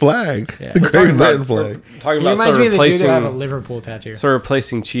has the flag, Yeah. the We're Great Britain flag. talking He about reminds sort me of of the dude that have a replacing, Liverpool tattoo. sort of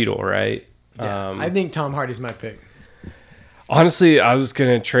replacing Cheadle, right? Yeah, I think Tom Hardy's my pick. Honestly, I was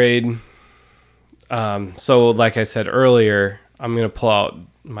gonna trade. So like I said earlier, I'm gonna pull out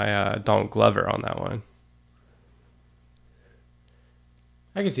my Donald Glover on that one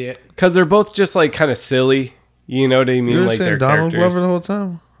I can see it. because they're both just like kind of silly. You know what I mean? You were Like saying their Donald characters. Glover the whole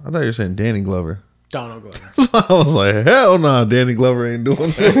time? I thought you were saying Danny Glover. Donald Glover. I was like, hell no, Danny Glover ain't doing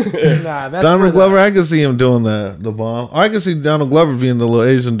that. Nah, that's Donald Glover, I can see him doing the bomb. Or I can see Donald Glover being the little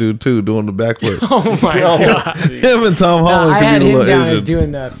Asian dude too, doing the backflip. Oh my god. Him and Tom Holland I could had be the him little down as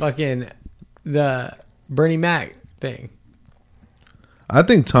Asian. doing the Bernie Mac thing. I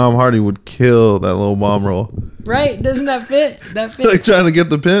think Tom Hardy would kill that little bomb role. Right? Doesn't that fit? That fits. Like trying to get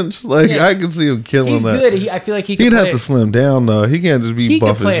the pinch. Like Yeah. I can see him killing He's that. good. I feel like he could He'd play have to slim down though. He can't just be he could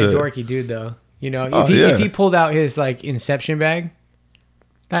buff play as a shit. dorky dude though. You know, Oh, if he yeah. pulled out his like Inception bag,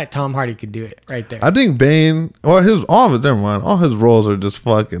 that Tom Hardy could do it right there. I think Bane, or never mind. All his roles are just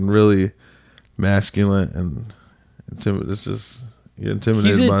fucking really masculine and it's just you're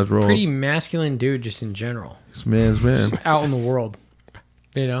intimidated He's by a his roles. pretty masculine dude just in general. This man's man. Out in the world.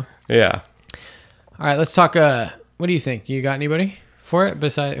 You know? Yeah. All right, let's talk what do you think? You got anybody for it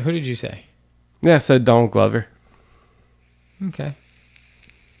besides who did you say? Yeah, I said Donald Glover. Okay.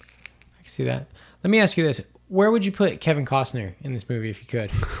 I can see that. Let me ask you this. Where would you put Kevin Costner in this movie if you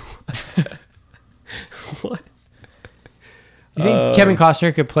could? What? You think Kevin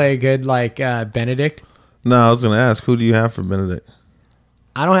Costner could play a good like Benedict? No, I was gonna ask, who do you have for Benedict?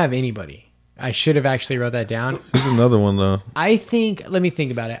 I don't have anybody. I should have actually wrote that down. There's another one though. I think. Let me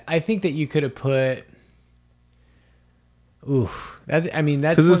think about it. I think that you could have put. Oof. That's. I mean,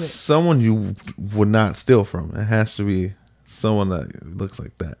 that's because it's someone you would not steal from. It has to be someone that looks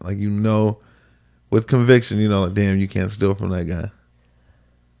like that. Like, with conviction, like, damn, you can't steal from that guy.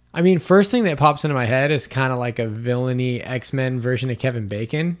 I mean, first thing that pops into my head is kind of like a villainy X-Men version of Kevin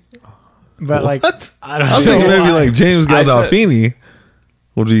Bacon. But what? I don't know. I'm thinking maybe like James Gandolfini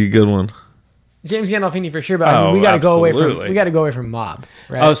would be a good one. James Gandolfini for sure, but I mean, we got to go away from Mob,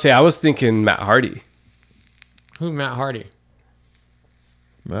 right? Oh, see, I was thinking Matt Hardy. Who's Matt Hardy?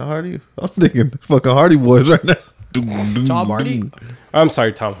 Matt Hardy? I'm thinking fucking Hardy Boys right now. Tom Hardy? I'm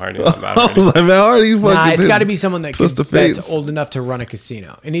sorry, Tom Hardy. Not Matt I Hardy. was like, Matt Hardy. Nah, it's got to be someone that's old enough to run a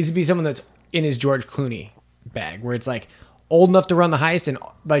casino. It needs to be someone that's in his George Clooney bag, where it's like old enough to run the heist, and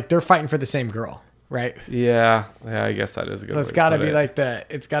like they're fighting for the same girl, right? Yeah, I guess that is a good. So it's got to be like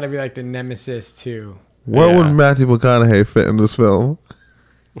the nemesis too. Where would Matthew McConaughey fit in this film?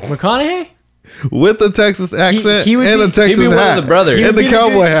 McConaughey? With the Texas accent he would and be, a Texas he'd be hat. one of the brothers. And the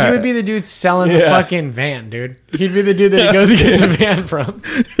cowboy hat. He would be the dude selling the fucking van, dude. He'd be the dude that he goes to get the van from.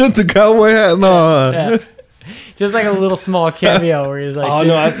 With the cowboy hat and all. Yeah. Just like a little small cameo where he's like, oh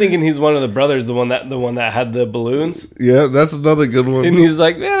no, I was thinking he's one of the brothers, the one that had the balloons. Yeah, that's another good one. And he's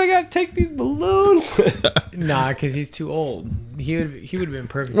like, man, I gotta take these balloons. Nah, because he's too old. He would have been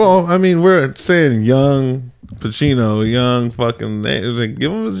perfect. Well, I mean, we're saying young Pacino, young fucking names. Like,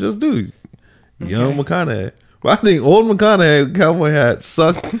 give him his just dude. Young McConaughey. But I think old McConaughey cowboy hat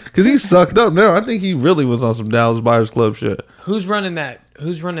sucked because he sucked up there. I think he really was on some Dallas Buyers Club shit. Who's running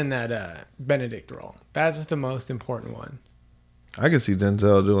that Benedict role? That's the most important one. I can see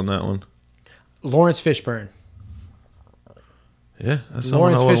Denzel doing that one. Lawrence Fishburne. Yeah, that's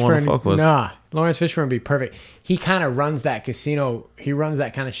someone I would want to fuck with. Nah, Lawrence Fishburne would be perfect. He kind of runs that casino. He runs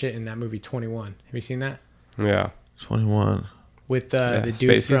that kind of shit in that movie 21. Have you seen that? Yeah, 21 with the dude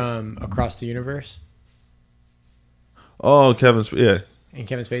Spacey from Across the Universe. Oh, Kevin. Yeah. And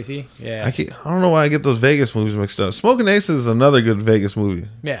Kevin Spacey. Yeah. I don't know why I get those Vegas movies mixed up. Smoking Aces is another good Vegas movie.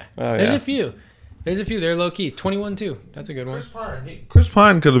 Yeah. There's a few. They're low key. 21 too. That's a good one. Chris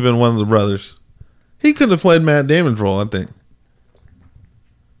Pine could have been one of the brothers. He could have played Matt Damon's role, I think.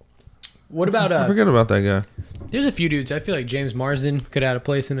 What about I forget about that guy. There's a few dudes. I feel like James Marsden could have a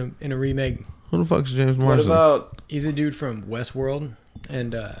place in a remake. Who the fuck's James Marsden? What about? He's a dude from Westworld,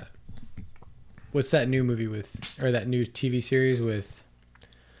 and what's that new movie that new TV series with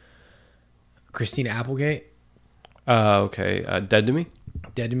Christina Applegate? Okay. Dead to Me?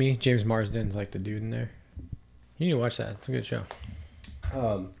 Dead to Me. James Marsden's like the dude in there. You need to watch that. It's a good show.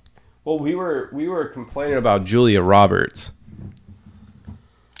 Well, we were complaining about Julia Roberts.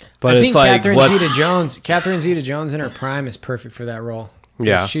 But I think it's like Catherine Zeta-Jones in her prime is perfect for that role.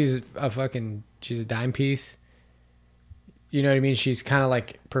 Yeah. She's a dime piece. You know what I mean? She's kind of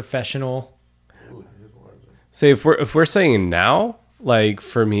like professional. See, if we're saying now, like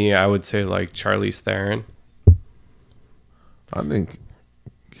for me, I would say like Charlize Theron. I think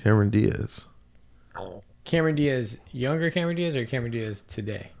Cameron Diaz. Cameron Diaz, younger Cameron Diaz or Cameron Diaz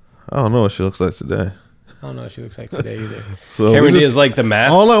today? I don't know what she looks like today. I don't know what she looks like today either. So Cameron Diaz like The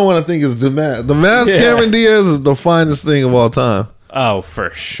Mask? All I want to think is The Mask. The Mask, yeah. Cameron Diaz is the finest thing of all time. Oh, for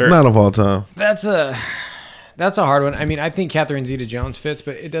sure. Not of all time. That's a hard one. I mean, I think Catherine Zeta-Jones fits,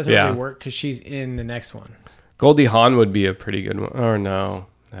 but it doesn't really work because she's in the next one. Goldie Hawn would be a pretty good one. Or no.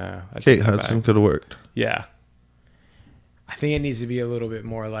 Kate Hudson could have worked. Yeah. I think it needs to be a little bit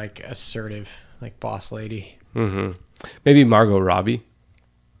more like assertive, like boss lady. Mm-hmm. Maybe Margot Robbie.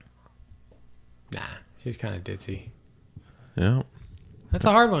 Nah, she's kind of ditzy. Yeah. That's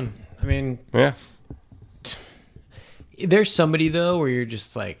a hard one. I mean, yeah. There's somebody though where you're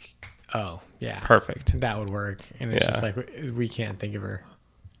just like, oh yeah, perfect. That would work, and it's just like we can't think of her.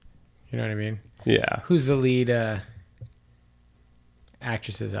 You know what I mean? Yeah. Who's the lead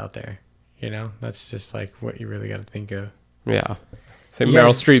actresses out there? You know, that's just like what you really got to think of. Yeah. Say Meryl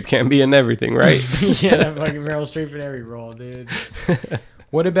Streep can't be in everything, right? Yeah, that fucking Meryl Streep in every role, dude.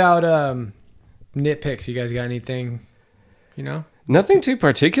 What about nitpicks? You guys got anything? You know? Nothing too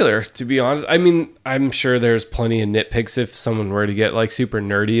particular, to be honest. I mean, I'm sure there's plenty of nitpicks if someone were to get like super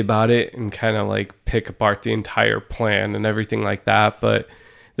nerdy about it and kind of like pick apart the entire plan and everything like that. But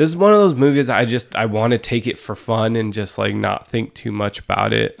this is one of those movies I want to take it for fun and just like not think too much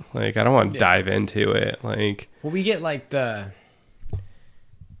about it. Like I don't want to dive into it. Like, well, we get like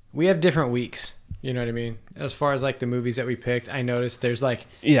we have different weeks. You know what I mean? As far as like the movies that we picked, I noticed there's like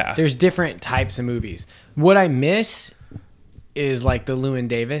there's different types of movies. What I miss is like the Llewyn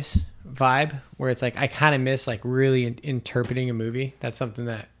Davis vibe where it's like I kind of miss like really interpreting a movie. That's something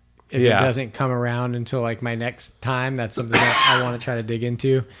that if it Yeah. doesn't come around until like my next time, that's something that I want to try to dig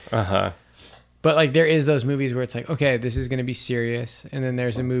into. Uh-huh. But like there is those movies where it's like, okay, this is going to be serious, and then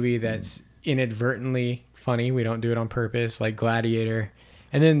there's a movie that's inadvertently funny. We don't do it on purpose, like Gladiator.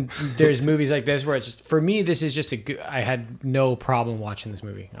 And then there's movies like this where it's just, for me, this is just a good, I had no problem watching this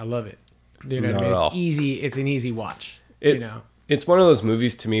movie. I love it. You know what I mean? Not at It's all. easy. It's an easy watch. It, you know? It's one of those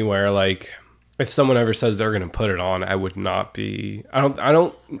movies to me where like if someone ever says they're going to put it on, I would not be, I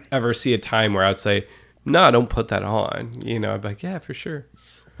don't ever see a time where I'd say, no, don't put that on. You know, I'd be like, yeah, for sure.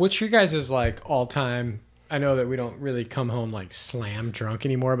 What's your guys' like all time? I know that we don't really come home like slam drunk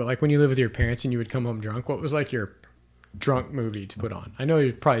anymore, but like when you live with your parents and you would come home drunk, what was like your drunk movie to put on? I know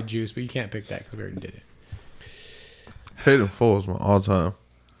you're probably Juice, but you can't pick that because we already did it. Paid in Full is my all-time.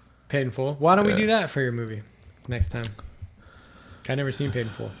 Paid in Full. Why don't we do that for your movie next time? I never seen Paid in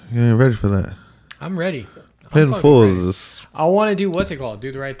Full. You ain't ready for that. I'm ready. Paid in Full is this. I want to do what's it called?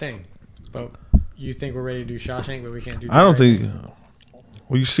 Do the Right Thing. But you think we're ready to do Shawshank, but we can't do. I don't The Right think. Thing?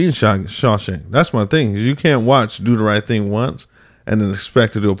 Well, you've seen Shawshank. That's my thing. You can't watch Do the Right Thing once and then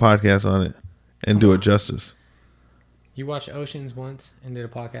expect to do a podcast on it and do it justice. You watched Oceans once and did a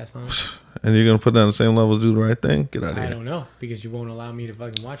podcast on it. And you're gonna put that on the same level as Do the Right Thing? Get out of I here. don't know because you won't allow me to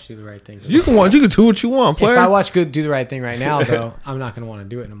fucking watch Do the Right Thing. You can watch. You can do what you want, player. If I watch Do the Right Thing right now, though, I'm not gonna want to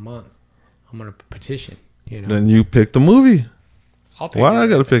do it in a month. I'm gonna petition. You know. Then you pick the movie. I'll pick Why do I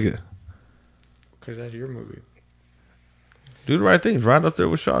gotta pick it? Because that's your movie. Do the Right Thing is right up there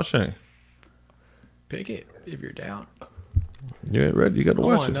with Shawshank. Pick it if you're down. You ain't ready. You gotta I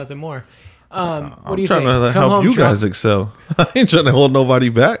watch want it. nothing more. What I'm do you trying think? to help you guys excel. I ain't trying to hold nobody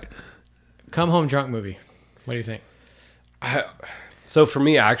back. Come home drunk movie. What do you think? So for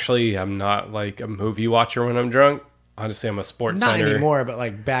me, actually, I'm not like a movie watcher when I'm drunk. Honestly, I'm a sports Not center. anymore, but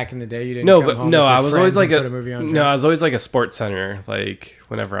like back in the day, you didn't. No, come but home no, with your I was always friends like and put a movie on. no, I was always like a sports center. Like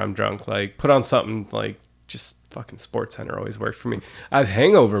whenever I'm drunk, like put on something like just fucking sports center always worked for me. I have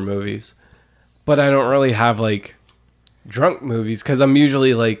hangover movies, but I don't really have like drunk movies because I'm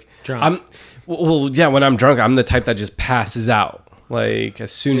usually like Drunk. yeah, when I'm drunk, I'm the type that just passes out like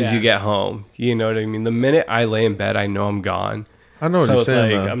as soon as Yeah. you get home. You know what I mean? The minute I lay in bed, I know I'm gone. I know what So you're it's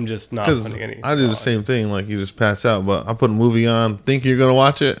saying. like though. I'm just not 'Cause putting any. I do the same thing. Like you just pass out, but I put a movie on, think you're gonna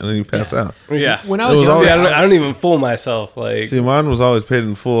watch it, and then you pass out. Yeah. When I It was was young, always- See, I don't even fool myself. Like See, mine was always Paid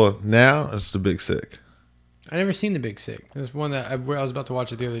in Full. Now it's The Big Sick. I never seen The Big Sick. There's one that I was about to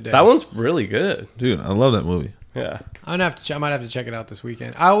watch it the other day. that one's really good. Dude, I love that movie. Yeah. I'm gonna have to. I might have to check it out this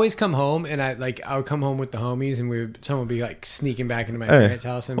weekend. I always come home and I would come home with the homies and someone would be like sneaking back into my Hey, parents'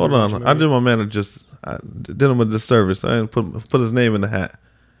 house and hold we'd watch a on. I movie. did my man I did him a disservice. I didn't put his name in the hat.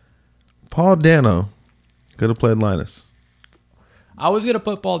 Paul Dano could have played Linus. I was gonna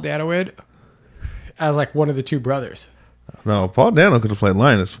put Paul Dano in as like one of the two brothers. No, Paul Dano could have played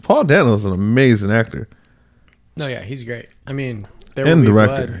Linus. Paul Dano is an amazing actor No, yeah, he's great. I mean, there and will be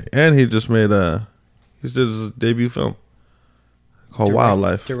director, blood. and he just made he did his debut film called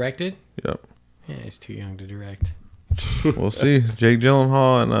Wildlife. Directed? Yep. Yeah, he's too young to direct. We'll see. Jake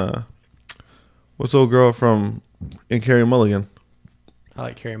Gyllenhaal and what's the old girl from In Carrie Mulligan? I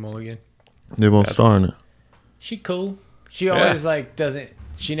like Carey Mulligan. They both star in it. She cool. She always like doesn't.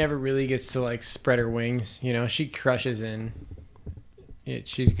 She never really gets to like spread her wings. You know, she crushes in.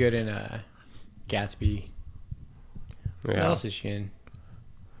 She's good in Gatsby. What Yeah. else is she in?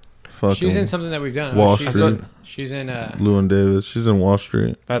 Fucking She's in something that we've done. Wall she's Street. She's in Llewyn Davis. She's in Wall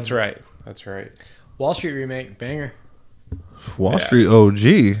Street. That's right. That's right. Wall Street remake, banger. Wall Street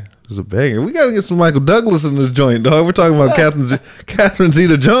OG is a banger. We got to get some Michael Douglas in this joint, dog. We're talking about Catherine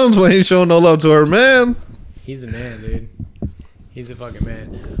Zeta-Jones when ain't showing no love to her man. He's the man, dude. He's the fucking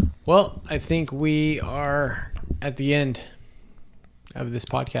man. Well, I think we are at the end of this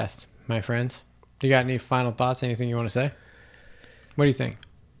podcast, my friends. You got any final thoughts? Anything you want to say? What do you think?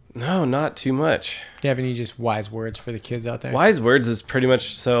 No, not too much. Do you have any just wise words for the kids out there? Wise words is pretty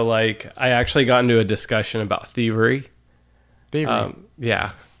much so like I actually got into a discussion about thievery. Thievery.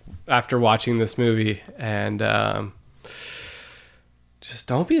 Yeah, after watching this movie, and just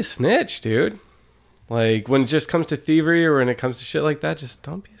don't be a snitch, dude. Like when it just comes to thievery or when it comes to shit like that, just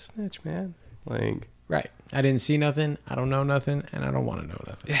don't be a snitch, man. Like Right. I didn't see nothing. I don't know nothing, and I don't want to know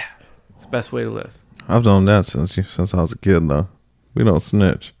nothing. yeah, it's the best way to live. I've done that since I was a kid, though. We don't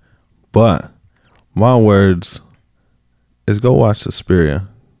snitch. But my words is go watch Suspiria.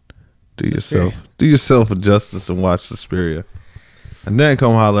 Do yourself a justice and watch Suspiria. And then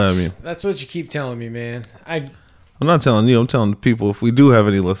come holler at me. That's what you keep telling me, man. I'm not telling you. I'm telling the people if we do have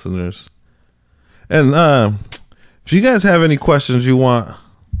any listeners. And if you guys have any questions you want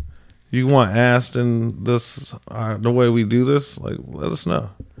you want asked in this the way we do this, like let us know.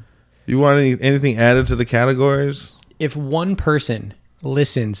 You want anything added to the categories? If one person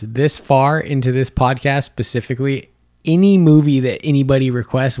listens this far into this podcast specifically, any movie that anybody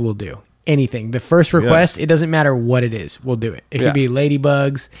requests, we'll do. Anything. The first request, it doesn't matter what it is, we'll do it. It could be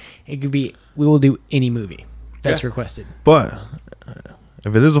Ladybugs. It could be, we will do any movie that's requested. But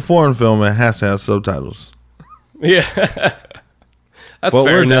if it is a foreign film, it has to have subtitles. Yeah. That's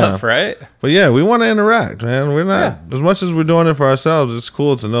fair enough, right? But yeah, we want to interact, man. We're not, as much as we're doing it for ourselves, it's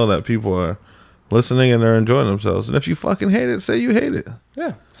cool to know that people are listening and they're enjoying themselves. And if you fucking hate it, say you hate it.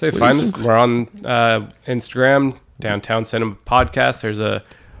 Yeah. Say find us. We're on Instagram, Downtown Cinema Podcast. There's a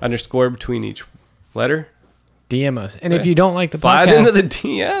underscore between each letter. DM us. And if you don't like the slide podcast, into the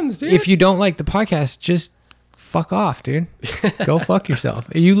DMs, dude. If you don't like the podcast, just fuck off, dude. Go fuck yourself.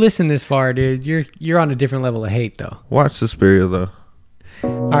 If you listen this far, dude, you're on a different level of hate, though. Watch Suspiria, though.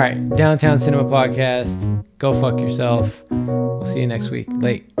 All right, Downtown Cinema Podcast. Go fuck yourself. We'll see you next week.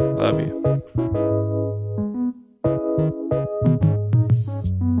 Late. Love you.